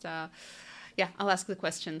 Yeah, I'll ask the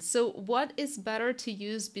question. So what is better to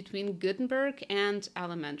use between Gutenberg and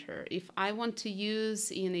Elementor if I want to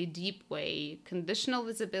use in a deep way conditional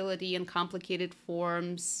visibility and complicated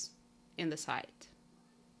forms in the site?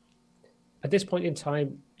 At this point in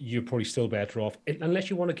time, you're probably still better off, unless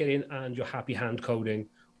you want to get in and you're happy hand coding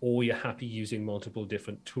or you're happy using multiple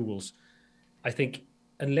different tools. I think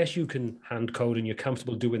unless you can hand code and you're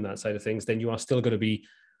comfortable doing that side of things, then you are still going to be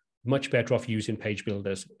much better off using page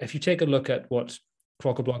builders. If you take a look at what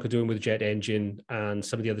Crocoblock are doing with Jet Engine and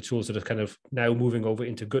some of the other tools that are kind of now moving over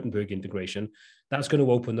into Gutenberg integration, that's going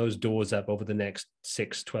to open those doors up over the next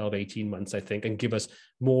 6, 12, 18 months, I think, and give us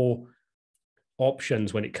more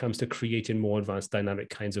options when it comes to creating more advanced dynamic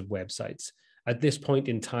kinds of websites. At this point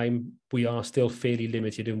in time, we are still fairly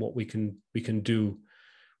limited in what we can do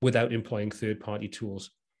without employing third-party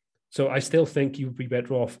tools. So I still think you'd be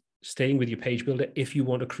better off staying with your page builder if you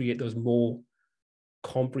want to create those more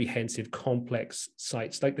comprehensive, complex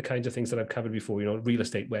sites, like the kinds of things that I've covered before, real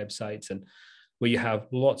estate websites, and where you have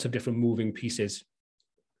lots of different moving pieces,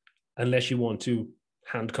 unless you want to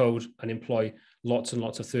hand code and employ lots and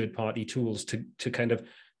lots of third-party tools to kind of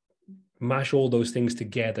mash all those things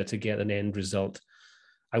together to get an end result.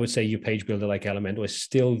 I would say your page builder like Elementor is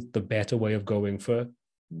still the better way of going for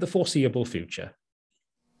the foreseeable future.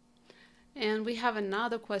 And we have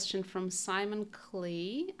another question from Simon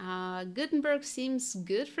Clay. Gutenberg seems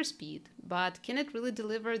good for speed, but can it really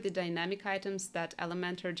deliver the dynamic items that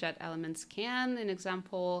Elementor Jet Elements can? An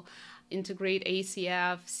example, integrate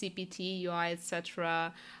ACF, CPT, UI,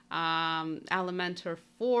 etc. Elementor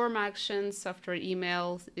form actions after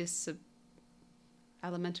email is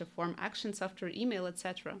Elementor form actions after email,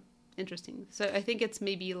 etc. Interesting. So I think it's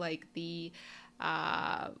maybe like the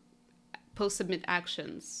post-submit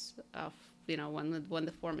actions of when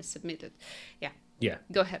the form is submitted. Yeah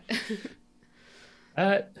Go ahead.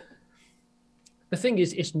 The thing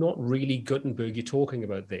is, it's not really Gutenberg you're talking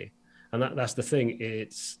about there, and that's the thing.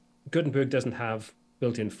 It's Gutenberg doesn't have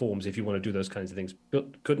built-in forms if you want to do those kinds of things.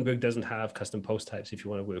 Gutenberg doesn't have custom post types if you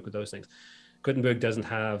want to work with those things. Gutenberg doesn't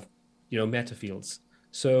have meta fields.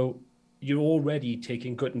 So you're already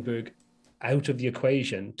taking Gutenberg out of the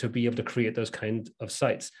equation to be able to create those kind of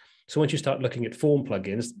sites. So once you start looking at form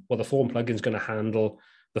plugins, well, the form plugin is going to handle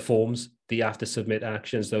the forms, the after submit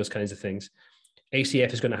actions, those kinds of things.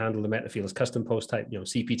 ACF is going to handle the meta fields, custom post type,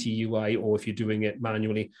 CPT UI, or if you're doing it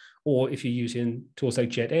manually, or if you're using tools like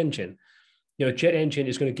Jet Engine. Jet Engine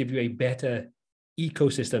is going to give you a better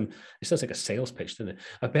ecosystem. It sounds like a sales pitch, doesn't it?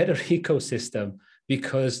 A better ecosystem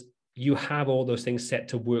because you have all those things set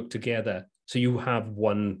to work together. So you have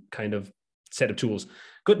one kind of set of tools.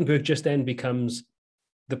 Gutenberg just then becomes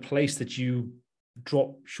the place that you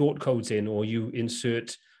drop shortcodes in, or you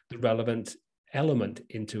insert the relevant element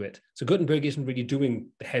into it. So Gutenberg isn't really doing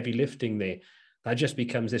the heavy lifting there. That just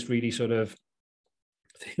becomes this really sort of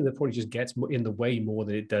thing that probably just gets in the way more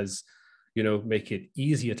than it does, make it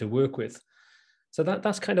easier to work with. So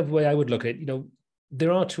that's kind of the way I would look at it.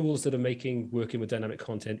 There are tools that are making working with dynamic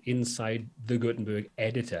content inside the Gutenberg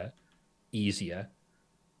editor easier,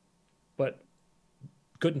 but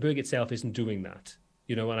Gutenberg itself isn't doing that.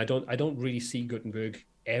 And I don't really see Gutenberg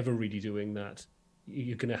ever really doing that.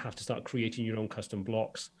 You're going to have to start creating your own custom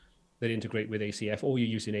blocks that integrate with ACF, or you're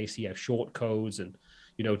using ACF shortcodes and,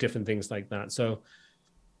 different things like that. So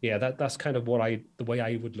yeah, that's kind of the way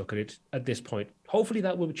I would look at it at this point. Hopefully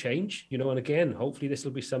that will change, and again, hopefully this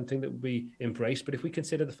will be something that will be embraced. But if we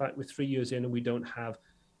consider the fact we're 3 years in and we don't have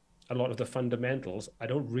a lot of the fundamentals, I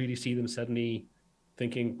don't really see them suddenly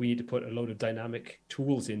thinking we need to put a load of dynamic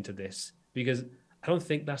tools into this, because I don't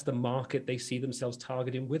think that's the market they see themselves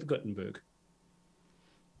targeting with Gutenberg.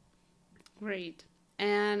 Great.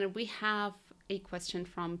 And we have a question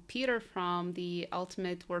from Peter from the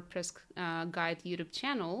Ultimate WordPress Guide YouTube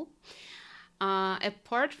channel.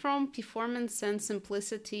 Apart from performance and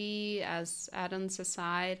simplicity as add-ons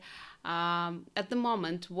aside, at the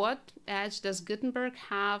moment, what edge does Gutenberg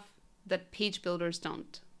have that page builders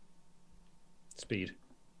don't? Speed.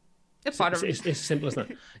 It's simple as that.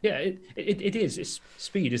 Yeah, it is.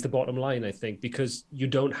 Speed is the bottom line, I think, because you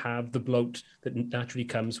don't have the bloat that naturally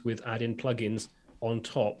comes with add-in plugins on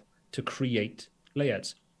top to create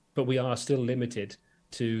layouts. But we are still limited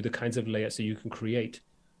to the kinds of layouts that you can create.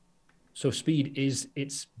 So speed is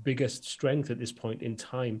its biggest strength at this point in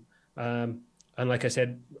time. And like I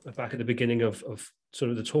said back at the beginning of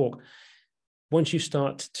sort of the talk, once you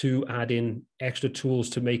start to add in extra tools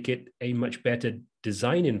to make it a much better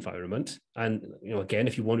design environment, and again,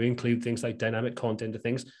 if you want to include things like dynamic content and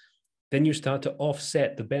things, then you start to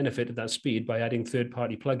offset the benefit of that speed by adding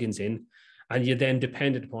third-party plugins in, and you're then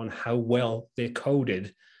dependent upon how well they're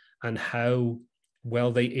coded and how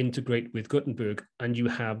well they integrate with Gutenberg, and you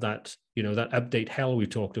have that that update hell we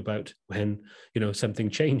talked about when something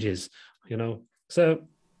changes. So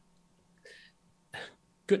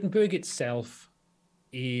Gutenberg itself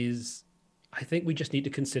is, I think we just need to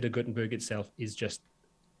consider Gutenberg itself is just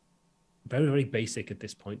very, very basic at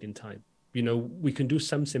this point in time. We can do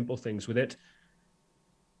some simple things with it,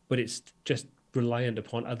 but it's just reliant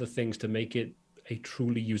upon other things to make it a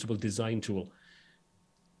truly usable design tool.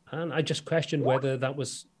 And I just question whether that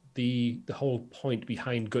was the whole point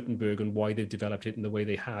behind Gutenberg and why they've developed it in the way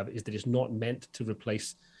they have, is that it's not meant to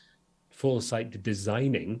replace full site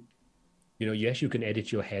designing. Yes, you can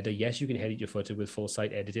edit your header. Yes, you can edit your footer with full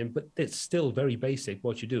site editing, but it's still very basic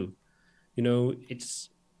what you do. It's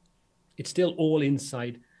still all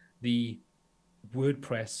inside the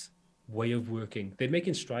WordPress way of working. They're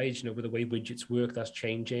making strides, with the way widgets work. That's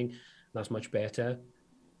changing. That's much better.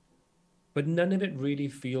 But none of it really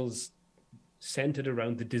feels centered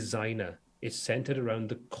around the designer. It's centered around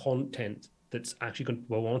the content that's actually going to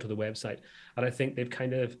go onto the website. And I think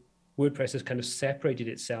WordPress has kind of separated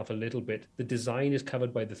itself a little bit. The design is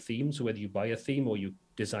covered by the theme. So whether you buy a theme or you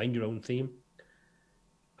design your own theme.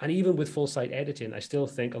 And even with full site editing, I still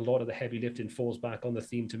think a lot of the heavy lifting falls back on the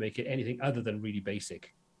theme to make it anything other than really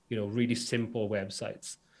basic, really simple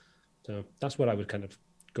websites. So that's what I would kind of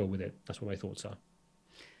go with it. That's what my thoughts are.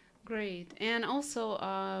 Great. And also,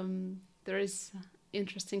 there is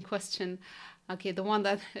interesting question. Okay, the one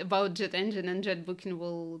that about Jet Engine and Jet Booking,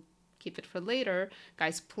 will keep it for later.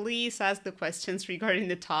 Guys, please ask the questions regarding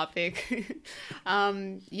the topic.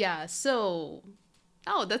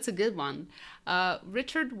 Oh, that's a good one.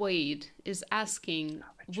 Richard Wade is asking,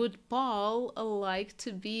 would Paul like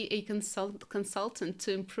to be a consultant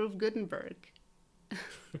to improve Gutenberg?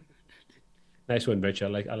 Nice one, Rich. I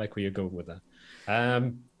like where you're going with that.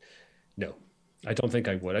 No, I don't think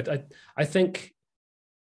I would. I think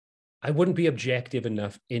I wouldn't be objective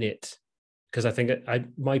enough in it, because I think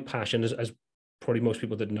my passion, as probably most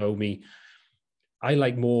people that know me, I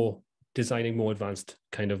like designing more advanced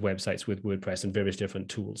kind of websites with WordPress and various different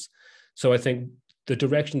tools. So I think the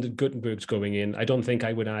direction that Gutenberg's going in, I don't think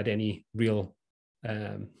I would add any real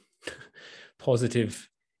positive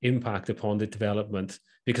impact upon the development,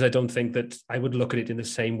 because I don't think that I would look at it in the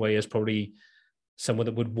same way as probably someone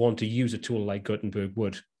that would want to use a tool like Gutenberg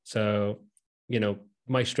would. So,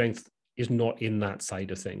 my strength is not in that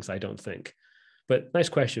side of things, I don't think. But nice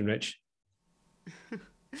question, Rich.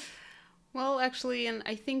 Well, actually, and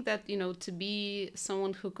I think that, to be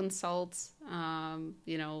someone who consults,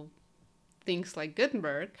 things like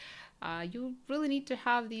Gutenberg, you really need to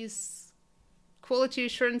have these quality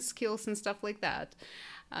assurance skills and stuff like that.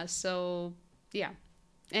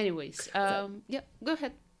 Anyways, go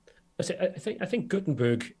ahead. I think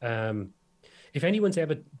Gutenberg, if anyone's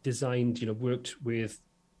ever designed, worked with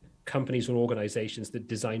companies or organizations that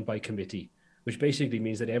design by committee, which basically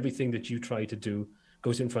means that everything that you try to do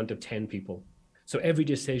goes in front of 10 people. So every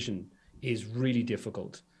decision is really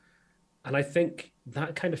difficult. And I think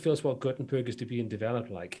that kind of feels what Gutenberg is to being developed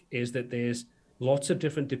like, is that there's lots of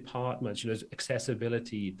different departments, there's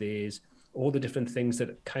accessibility, there's all the different things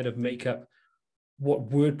that kind of make up what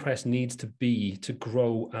WordPress needs to be to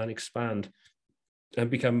grow and expand and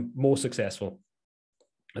become more successful.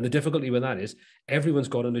 And the difficulty with that is everyone's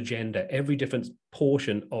got an agenda. Every different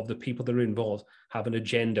portion of the people that are involved have an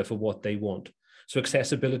agenda for what they want. So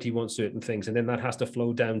accessibility wants certain things, and then that has to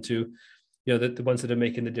flow down to, the ones that are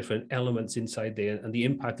making the different elements inside there and the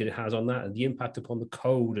impact that it has on that and the impact upon the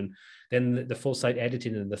code, and then the full site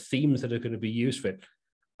editing and the themes that are going to be used for it.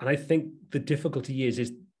 And I think the difficulty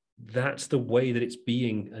is that's the way that it's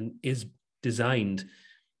being and is designed.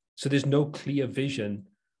 So there's no clear vision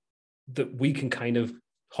that we can kind of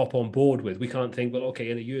hop on board with. We can't think, well, okay,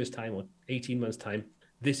 in a year's time or 18 months time,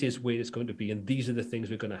 this is where it's going to be, and these are the things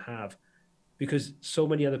we're going to have. Because so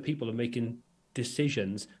many other people are making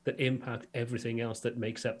decisions that impact everything else that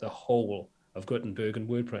makes up the whole of Gutenberg and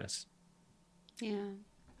WordPress. Yeah.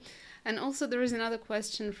 And also there is another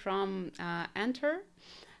question from Enter.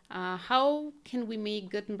 How can we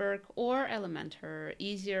make Gutenberg or Elementor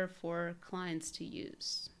easier for clients to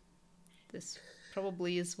use? This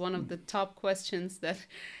probably is one of the top questions that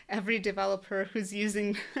every developer who's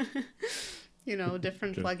using,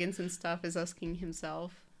 different True. plugins and stuff is asking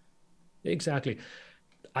himself. Exactly.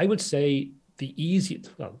 I would say the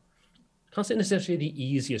easiest, well, I can't say necessarily the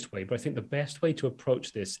easiest way, but I think the best way to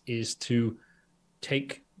approach this is to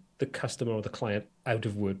take the customer or the client out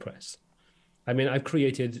of WordPress. I mean, I've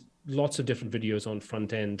created lots of different videos on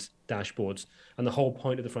front-end dashboards, and the whole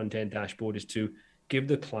point of the front-end dashboard is to give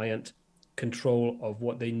the client control of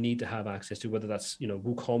what they need to have access to, whether that's,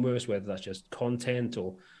 WooCommerce, whether that's just content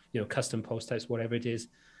or, custom post types, whatever it is,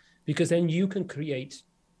 because then you can create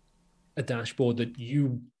a dashboard that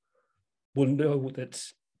you will know that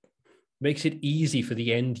makes it easy for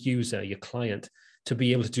the end user, your client, to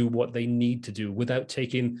be able to do what they need to do without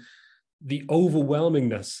taking the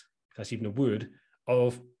overwhelmingness, if that's even a word,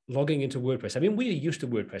 of logging into WordPress. I mean, we are used to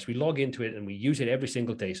WordPress. We log into it and we use it every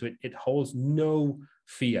single day. So it holds no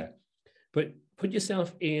fear. But put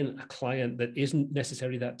yourself in a client that isn't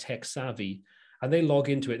necessarily that tech savvy, and they log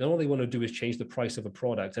into it, and all they want to do is change the price of a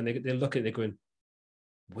product. And they look at it, they're going,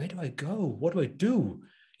 where do I go? What do I do?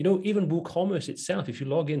 Even WooCommerce itself, if you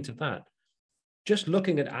log into that, just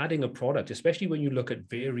looking at adding a product, especially when you look at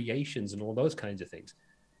variations and all those kinds of things,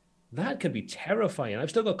 that can be terrifying. I've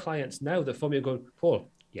still got clients now that phone me and go, Paul,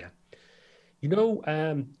 yeah,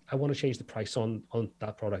 I want to change the price on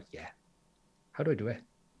that product. Yeah. How do I do it?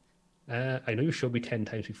 I know you showed me 10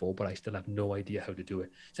 times before, but I still have no idea how to do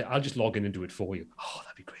it. So I'll just log in and do it for you. Oh,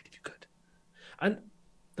 that'd be great if you could. And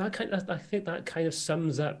I think that kind of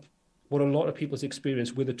sums up what a lot of people's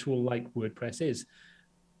experience with a tool like WordPress is.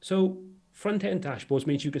 So front-end dashboards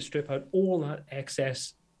means you can strip out all that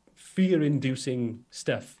excess fear-inducing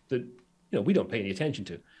stuff that we don't pay any attention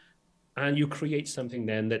to. And you create something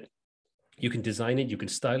then that you can design it, you can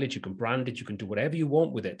style it, you can brand it, you can do whatever you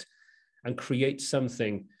want with it, and create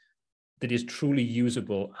something that is truly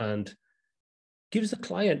usable and gives the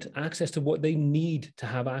client access to what they need to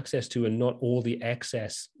have access to, and not all the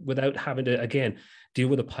excess, without having to, again, deal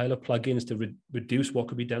with a pile of plugins to reduce what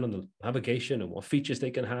could be done on the navigation and what features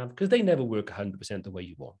they can have, because they never work 100% the way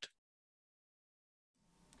you want.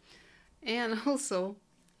 And also,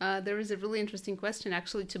 there is a really interesting question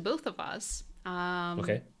actually to both of us.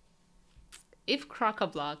 Okay. If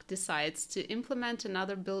Crocoblock decides to implement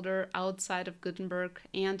another builder outside of Gutenberg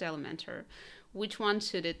and Elementor, which one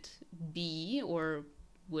should it be, or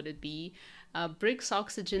would it be Bricks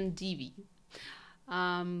Oxygen DV?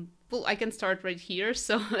 Well, I can start right here.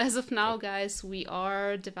 So as of now, guys, we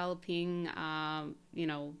are developing,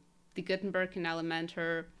 the Gutenberg and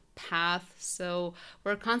Elementor path. So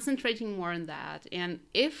we're concentrating more on that. And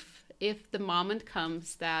if the moment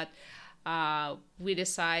comes that we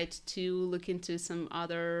decide to look into some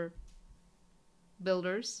other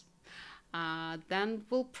builders, then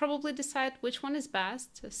we'll probably decide which one is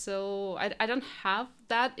best. So I don't have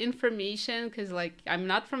that information because I'm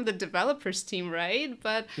not from the developers team, right?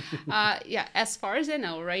 But yeah, as far as I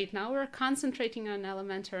know, right now we're concentrating on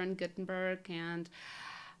Elementor and Gutenberg, and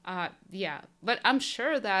yeah, but I'm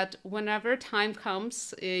sure that whenever time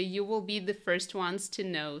comes, you will be the first ones to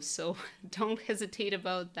know. So don't hesitate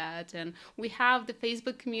about that. And we have the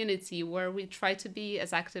Facebook community where we try to be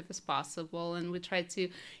as active as possible, and we try to,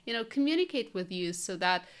 communicate with you so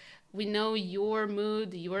that we know your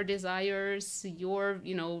mood, your desires, your,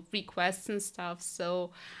 requests and stuff.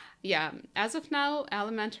 So yeah, as of now,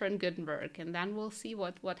 Elementor and Gutenberg, and then we'll see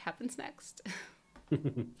what happens next.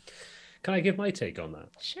 Can I give my take on that?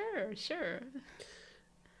 Sure.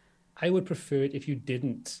 I would prefer it if you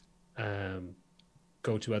didn't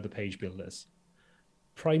go to other page builders,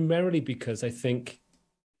 primarily because I think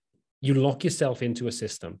you lock yourself into a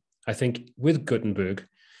system. I think with Gutenberg,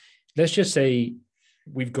 let's just say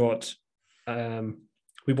we've got,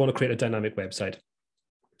 we want to create a dynamic website,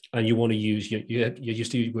 and you want to use, you're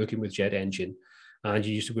used to working with Jet Engine, and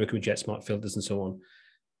you're used to working with Jet Smart Filters and so on.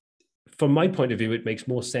 From my point of view, it makes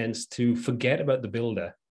more sense to forget about the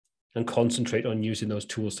builder and concentrate on using those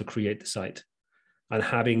tools to create the site, and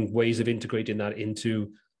having ways of integrating that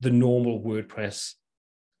into the normal WordPress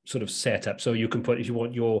sort of setup. So you can put, if you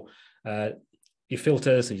want your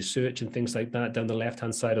filters and your search and things like that down the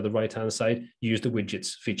left-hand side or the right-hand side, use the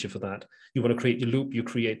widgets feature for that. You want to create your loop, you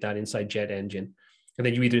create that inside Jet Engine. And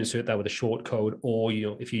then you either insert that with a short code, or,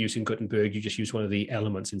 if you're using Gutenberg, you just use one of the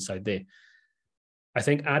elements inside there. I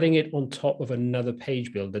think adding it on top of another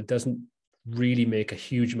page builder doesn't really make a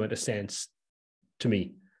huge amount of sense to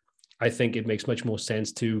me. I think it makes much more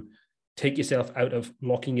sense to take yourself out of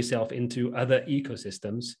locking yourself into other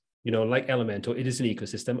ecosystems, like Elementor. It is an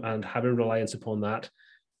ecosystem, and having reliance upon that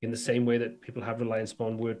in the same way that people have reliance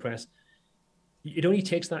upon WordPress. It only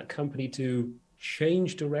takes that company to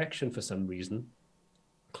change direction for some reason,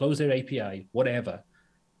 close their API, whatever,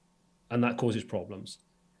 and that causes problems.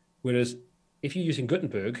 Whereas if you're using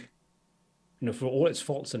Gutenberg, for all its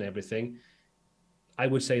faults and everything, I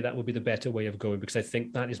would say that would be the better way of going, because I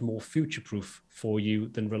think that is more future-proof for you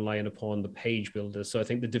than relying upon the page builder. So I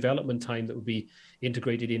think the development time that would be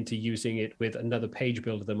integrated into using it with another page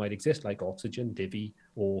builder that might exist, like Oxygen, Divi,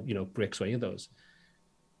 or Bricks, or any of those,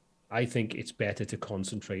 I think it's better to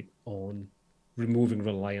concentrate on removing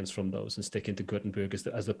reliance from those and sticking to Gutenberg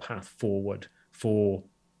as the path forward for,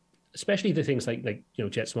 especially the things like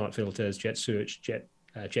Jet Smart Filters, Jet Search, Jet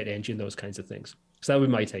Engine, those kinds of things. So that would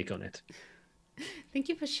be my take on it. Thank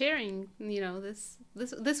you for sharing. This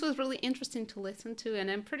was really interesting to listen to, and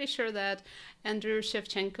I'm pretty sure that Andrew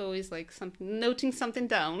Shevchenko is like noting something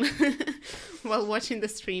down while watching the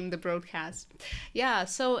stream, the broadcast. Yeah.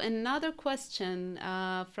 So another question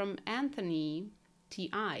from Anthony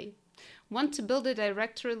Ti. Want to build a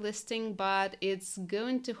directory listing, but it's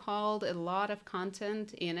going to hold a lot of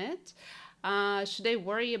content in it. Should I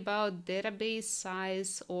worry about database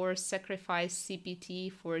size or sacrifice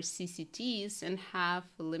CPT for CCTs and have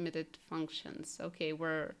limited functions? Okay,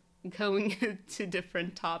 we're going to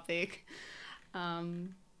different topic.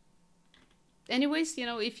 Anyways,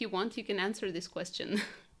 if you want, you can answer this question.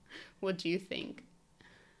 What do you think?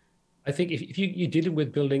 I think if you're dealing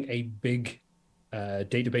with building a big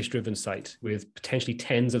database-driven site with potentially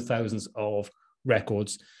tens of thousands of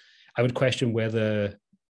records, I would question whether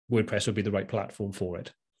WordPress would be the right platform for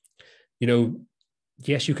it.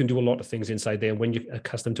 Yes, you can do a lot of things inside there. And when you're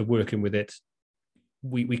accustomed to working with it,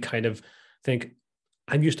 we kind of think,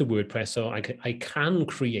 I'm used to WordPress, so I can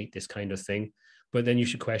create this kind of thing. But then you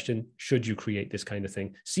should question, should you create this kind of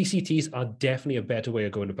thing? CCTs are definitely a better way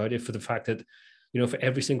of going about it, for the fact that, for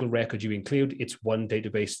every single record you include, it's one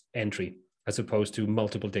database entry, as opposed to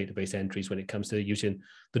multiple database entries when it comes to using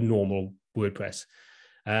the normal WordPress.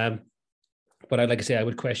 But like I say, I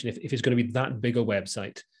would question if it's going to be that big a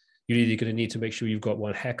website, you're either going to need to make sure you've got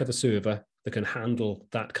one heck of a server that can handle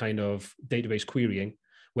that kind of database querying,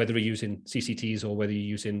 whether you're using CCTs or whether you're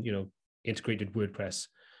using, integrated WordPress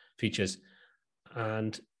features,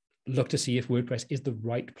 and look to see if WordPress is the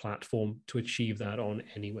right platform to achieve that on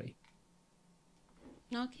anyway.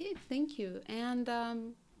 Okay, thank you. And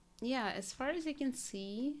as far as I can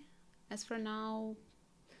see, as for now,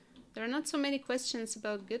 there are not so many questions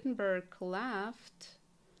about Gutenberg left,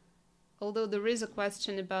 although there is a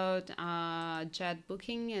question about Jet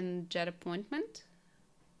booking and Jet appointment.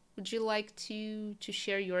 Would you like to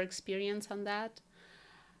share your experience on that?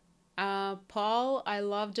 Paul, I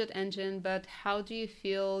love Jet Engine, but how do you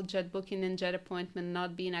feel Jet booking and Jet appointment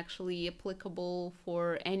not being actually applicable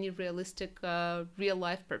for any realistic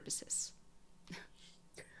real-life purposes?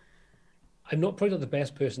 I'm probably not the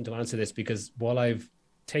best person to answer this, because while I've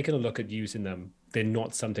taken a look at using them, they're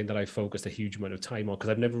not something that I focused a huge amount of time on, because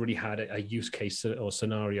I've never really had a use case or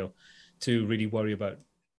scenario to really worry about,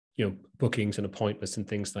 bookings and appointments and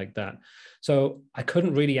things like that. So I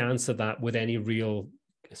couldn't really answer that with any real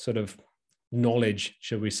sort of knowledge,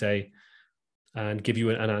 shall we say, and give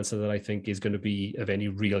you an answer that I think is going to be of any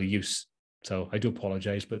real use. So I do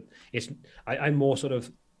apologize, but I'm more sort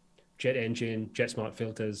of Jet Engine, Jet Smart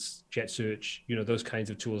Filters, Jet Search, those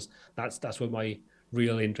kinds of tools. That's where my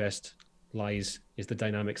real interest lies, is the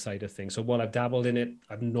dynamic side of things. So while I've dabbled in it,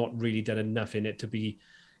 I've not really done enough in it to be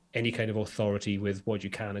any kind of authority with what you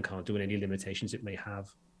can and can't do and any limitations it may have.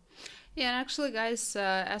 Yeah, and actually, guys,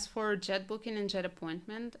 as for Jet booking and Jet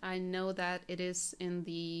appointment, I know that it is in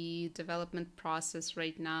the development process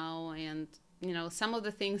right now, and some of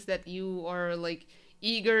the things that you are like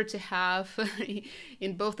eager to have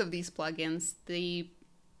in both of these plugins, they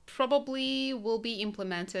probably will be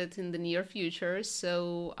implemented in the near future.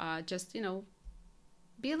 So just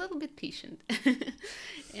be a little bit patient.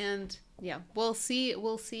 And yeah, we'll see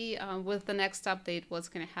with the next update what's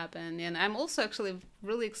going to happen. And I'm also actually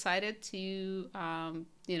really excited to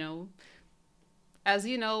as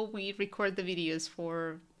we record the videos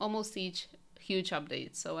for almost each huge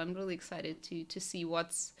update, so I'm really excited to see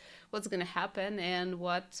what's going to happen and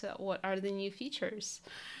what are the new features.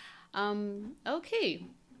 Okay,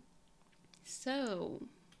 so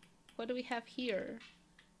what do we have here?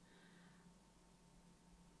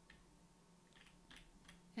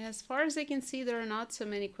 As far as I can see, there are not so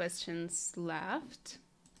many questions left.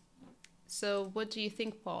 So what do you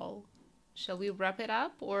think, Paul? Shall we wrap it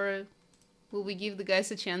up, or will we give the guys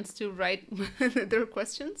a chance to write their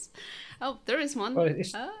questions? Oh, there is one.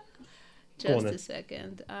 Just a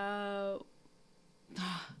second.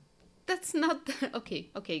 That's not okay.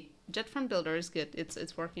 Jet from Builder is good.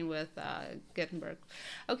 It's working with Gutenberg.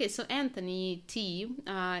 Okay, so Anthony T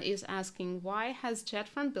is asking, why has Jet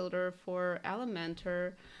from Builder for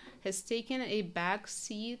Elementor has taken a back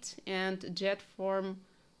seat and Jet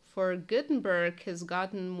for Gutenberg has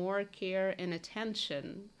gotten more care and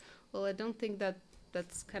attention? Well, I don't think that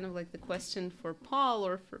that's kind of like the question for Paul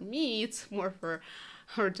or for me. It's more for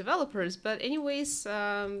our developers. But anyways,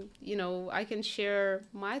 I can share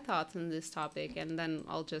my thoughts on this topic, and then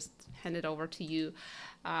I'll just hand it over to you.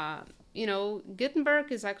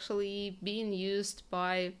 Gutenberg is actually being used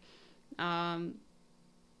by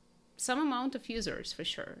some amount of users for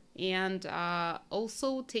sure. And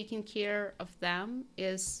also taking care of them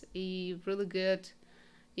is a really good,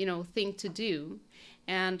 thing to do.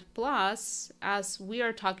 And plus, as we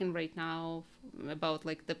are talking right now about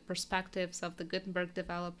like the perspectives of the Gutenberg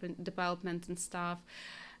development and stuff,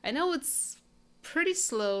 I know it's pretty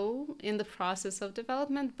slow in the process of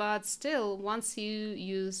development, but still, once you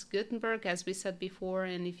use Gutenberg, as we said before,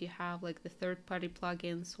 and if you have like the third-party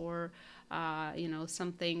plugins or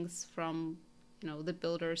some things from the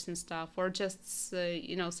builders and stuff, or just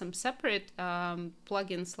some separate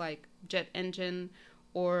plugins like Jet Engine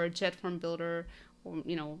or Jet Form Builder,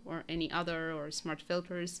 or any other, or smart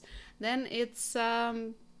filters, then it's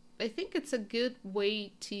I think it's a good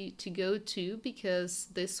way to go to, because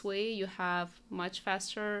this way you have much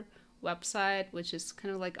faster website, which is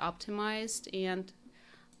kind of like optimized. And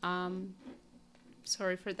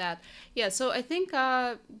sorry for that. Yeah, so I think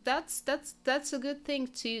that's a good thing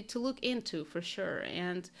to look into for sure.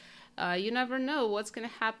 And you never know what's going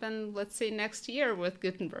to happen, let's say next year with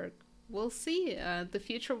Gutenberg. We'll see. The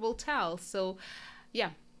future will tell. So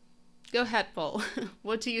yeah, go ahead, Paul.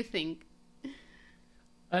 What do you think?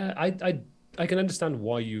 I can understand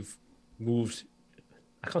why you've moved.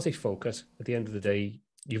 I can't say focus. At the end of the day,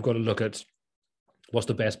 you've got to look at what's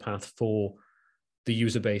the best path for the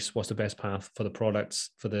user base, what's the best path for the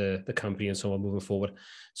products, for the company, and so on moving forward.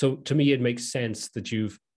 So to me, it makes sense that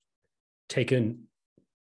you've taken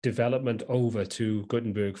development over to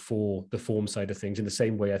Gutenberg for the form side of things. In the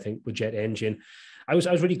same way, I think with Jet Engine, I was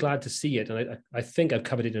really glad to see it, and I think I've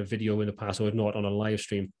covered it in a video in the past, or if not on a live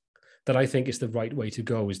stream, that I think is the right way to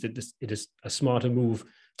go, is that it is a smarter move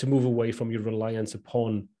to move away from your reliance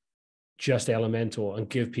upon just Elementor and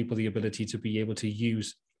give people the ability to be able to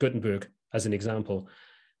use Gutenberg as an example.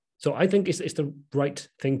 So I think it's the right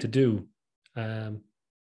thing to do. I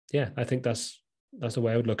think that's the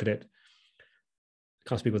way I would look at it. I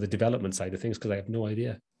can't speak with the development side of things because I have no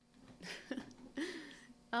idea.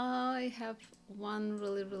 I have one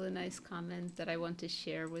really, really nice comment that I want to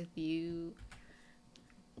share with you.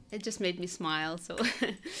 It just made me smile. So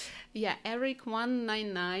yeah,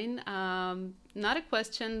 Eric199, not a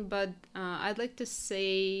question, but I'd like to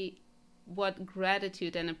say what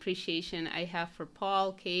gratitude and appreciation I have for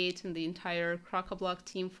Paul, Kate, and the entire Crocoblock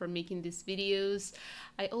team for making these videos.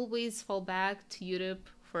 I always fall back to YouTube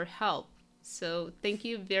for help. So thank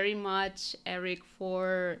you very much, Eric,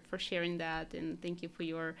 for sharing that, and thank you for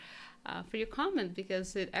your comment,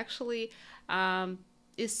 because it actually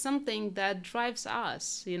is something that drives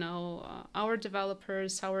us, our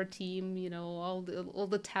developers, our team, all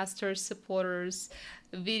the testers, supporters,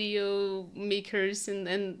 video makers,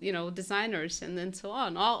 and designers, and then so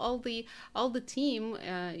on. All the team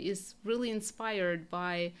is really inspired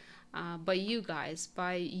by you guys,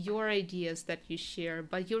 by your ideas that you share,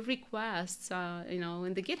 by your requests,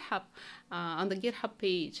 in the GitHub, on the GitHub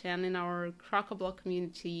page, and in our Crocoblock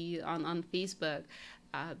community on Facebook.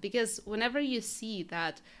 Because whenever you see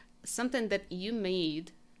that something that you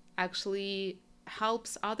made actually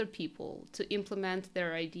helps other people to implement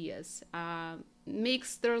their ideas,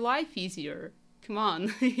 makes their life easier. Come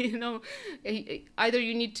on, either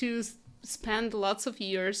you need to spend lots of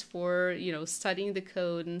years for, studying the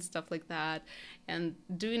code and stuff like that and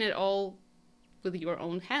doing it all with your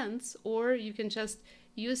own hands, or you can just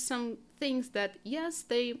use some things that, yes,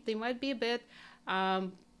 they might be a bit,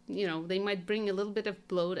 they might bring a little bit of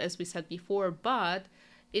bloat, as we said before, but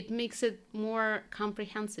it makes it more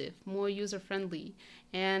comprehensive, more user-friendly,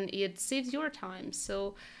 and it saves your time.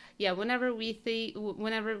 So yeah, whenever we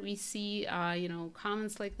see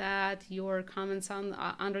comments like that, your comments on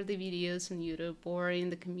under the videos on YouTube or in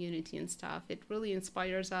the community and stuff, it really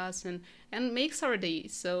inspires us and makes our day.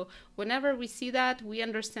 So whenever we see that, we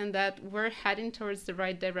understand that we're heading towards the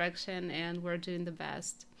right direction and we're doing the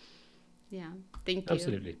best. Yeah, thank you.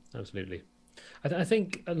 Absolutely. I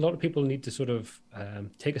think a lot of people need to sort of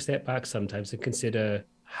take a step back sometimes and consider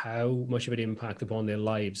how much of an impact upon their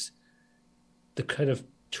lives the kind of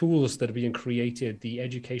tools that are being created, the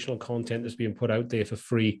educational content that's being put out there for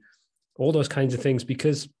free, all those kinds of things.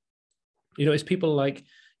 Because, it's people like,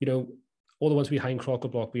 all the ones behind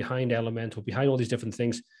Crocoblock, behind Elementor, behind all these different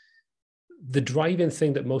things. The driving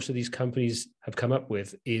thing that most of these companies have come up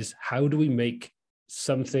with is, how do we make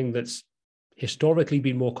something that's historically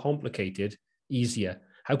been more complicated easier?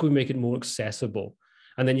 How can we make it more accessible?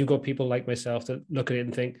 And then you've got people like myself that look at it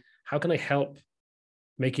and think, how can I help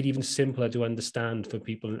make it even simpler to understand for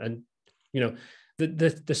people? And, you know,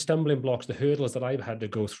 the stumbling blocks, the hurdles that I've had to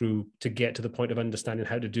go through to get to the point of understanding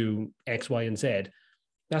how to do X, Y, and Z,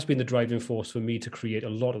 that's been the driving force for me to create a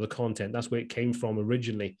lot of the content. That's where it came from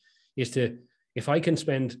originally, is to, if I can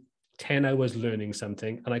spend 10 hours learning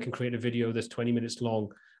something and I can create a video that's 20 minutes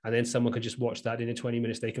long, and then someone can just watch that in 20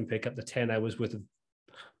 minutes, they can pick up the 10 hours worth of,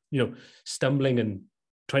 you know, stumbling and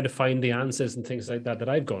trying to find the answers and things like that that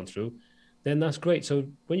I've gone through, then that's great. So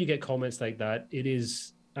when you get comments like that, it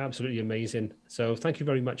is absolutely amazing. So thank you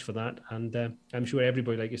very much for that. And I'm sure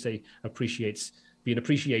everybody, like you say, appreciates being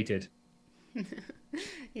appreciated.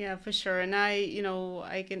 Yeah, for sure. And I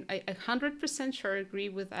 100% sure agree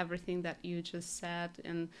with everything that you just said.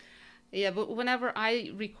 And yeah, but whenever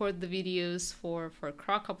I record the videos for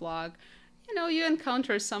Crocoblock, you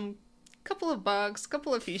encounter some couple of bugs,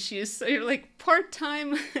 couple of issues. So you're like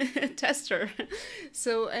part-time tester.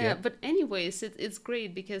 So, Yeah. but anyways, it's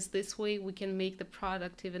great because this way we can make the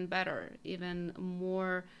product even better, even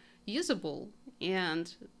more usable,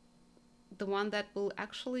 and the one that will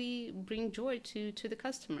actually bring joy to the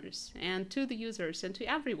customers and to the users and to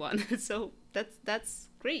everyone. So that's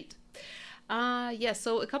great. Yeah,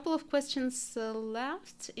 so a couple of questions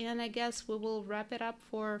left, and I guess we will wrap it up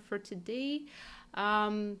for today.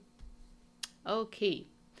 Okay.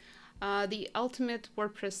 The Ultimate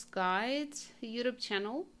WordPress Guide YouTube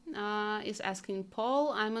channel is asking,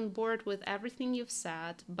 Paul, I'm on board with everything you've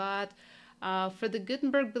said, but for the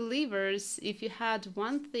Gutenberg believers, if you had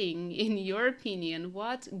one thing, in your opinion,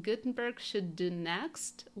 what Gutenberg should do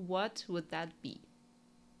next, what would that be?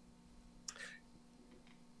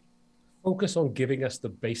 Focus on giving us the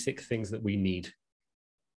basic things that we need.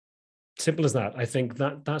 Simple as that. I think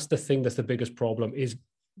that's the thing that's the biggest problem, is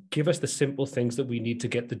give us the simple things that we need to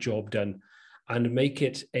get the job done, and make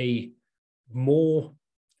it a more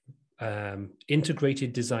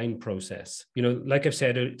integrated design process. Like I've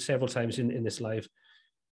said several times in this live,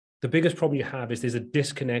 the biggest problem you have is there's a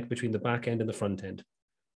disconnect between the back end and the front end.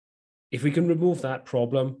 If we can remove that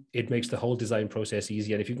problem, it makes the whole design process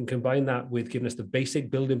easier. And if you can combine that with giving us the basic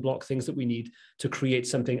building block things that we need to create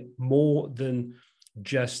something more than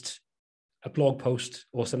just a blog post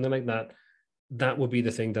or something like that, that would be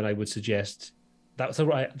the thing that I would suggest. That's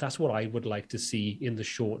what I would like to see in the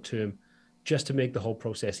short term, just to make the whole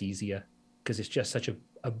process easier, because it's just such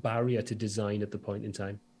a barrier to design at the point in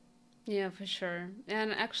time. Yeah, for sure.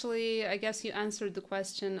 And actually, I guess you answered the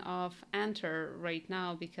question of Enter right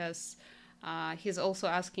now, because he's also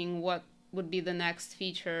asking what would be the next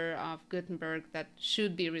feature of Gutenberg that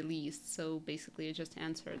should be released. So basically, you just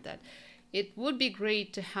answered that it would be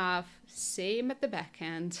great to have same at the back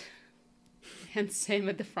end and same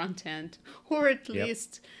at the front end, or at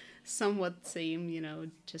least somewhat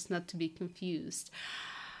same, just not to be confused.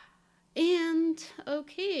 And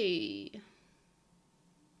okay.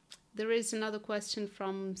 There is another question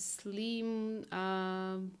from Slim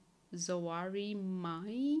Zawari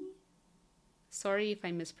Mai. Sorry if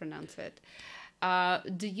I mispronounce it.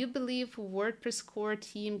 Do you believe WordPress core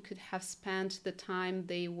team could have spent the time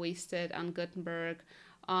they wasted on Gutenberg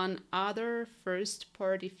on other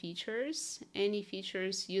first-party features? Any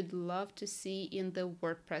features you'd love to see in the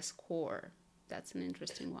WordPress core? That's an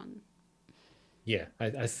interesting one. Yeah,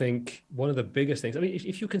 I think one of the biggest things, I mean,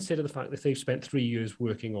 if you consider the fact that they've spent 3 years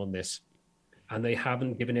working on this and they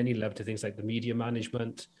haven't given any love to things like the media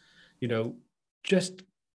management, just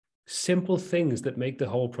simple things that make the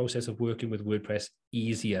whole process of working with WordPress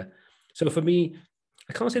easier. So for me,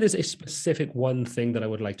 I can't say there's a specific one thing that I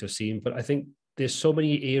would like to have seen, but I think there's so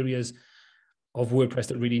many areas of WordPress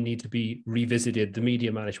that really need to be revisited. The media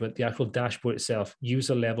management, the actual dashboard itself,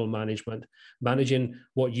 user level management, managing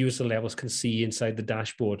what user levels can see inside the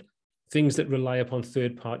dashboard, things that rely upon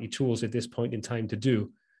third-party tools at this point in time to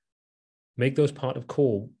do. Make those part of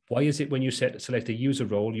core. Why is it when you select a user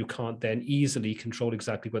role, you can't then easily control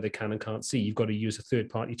exactly what they can and can't see? You've got to use a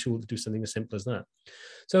third-party tool to do something as simple as that.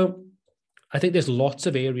 So I think there's lots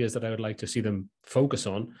of areas that I would like to see them focus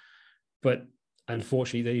on, but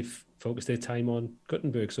unfortunately, they've focused their time on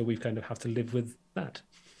Gutenberg, so we kind of have to live with that.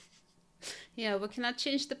 Yeah, we cannot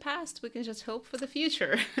change the past. We can just hope for the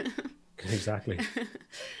future. Exactly.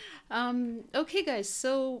 Okay, guys.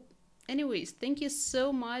 So, anyways, thank you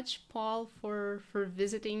so much, Paul, for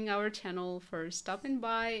visiting our channel, for stopping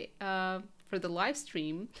by for the live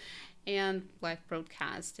stream. and live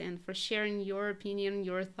broadcast, and for sharing your opinion,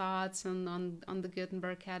 your thoughts on the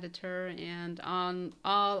Gutenberg editor and on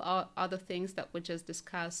all other things that we just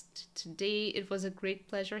discussed today. It was a great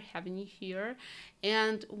pleasure having you here.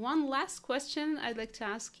 And one last question I'd like to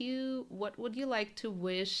ask you: what would you like to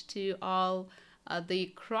wish to all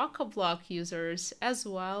the Crocoblock users as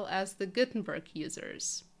well as the Gutenberg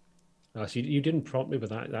users? Oh, so you didn't prompt me with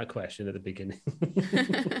that question at the beginning.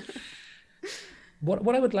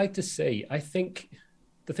 What I would like to say, I think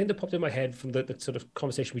the thing that popped in my head from the sort of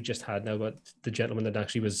conversation we just had now about the gentleman that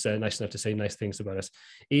actually was nice enough to say nice things about us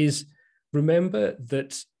is remember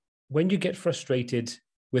that when you get frustrated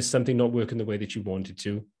with something not working the way that you wanted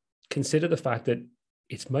to, consider the fact that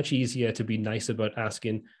it's much easier to be nice about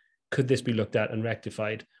asking, could this be looked at and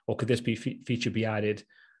rectified? Or could this feature be added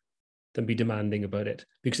than be demanding about it?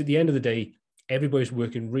 Because at the end of the day, everybody's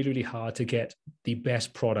working really, really hard to get the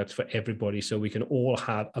best product for everybody so we can all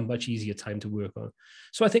have a much easier time to work on.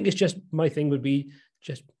 So I think it's just, my thing would be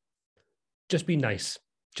just be nice.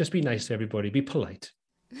 Just be nice to everybody. Be polite.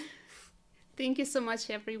 Thank you so much,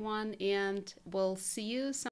 everyone, and we'll see you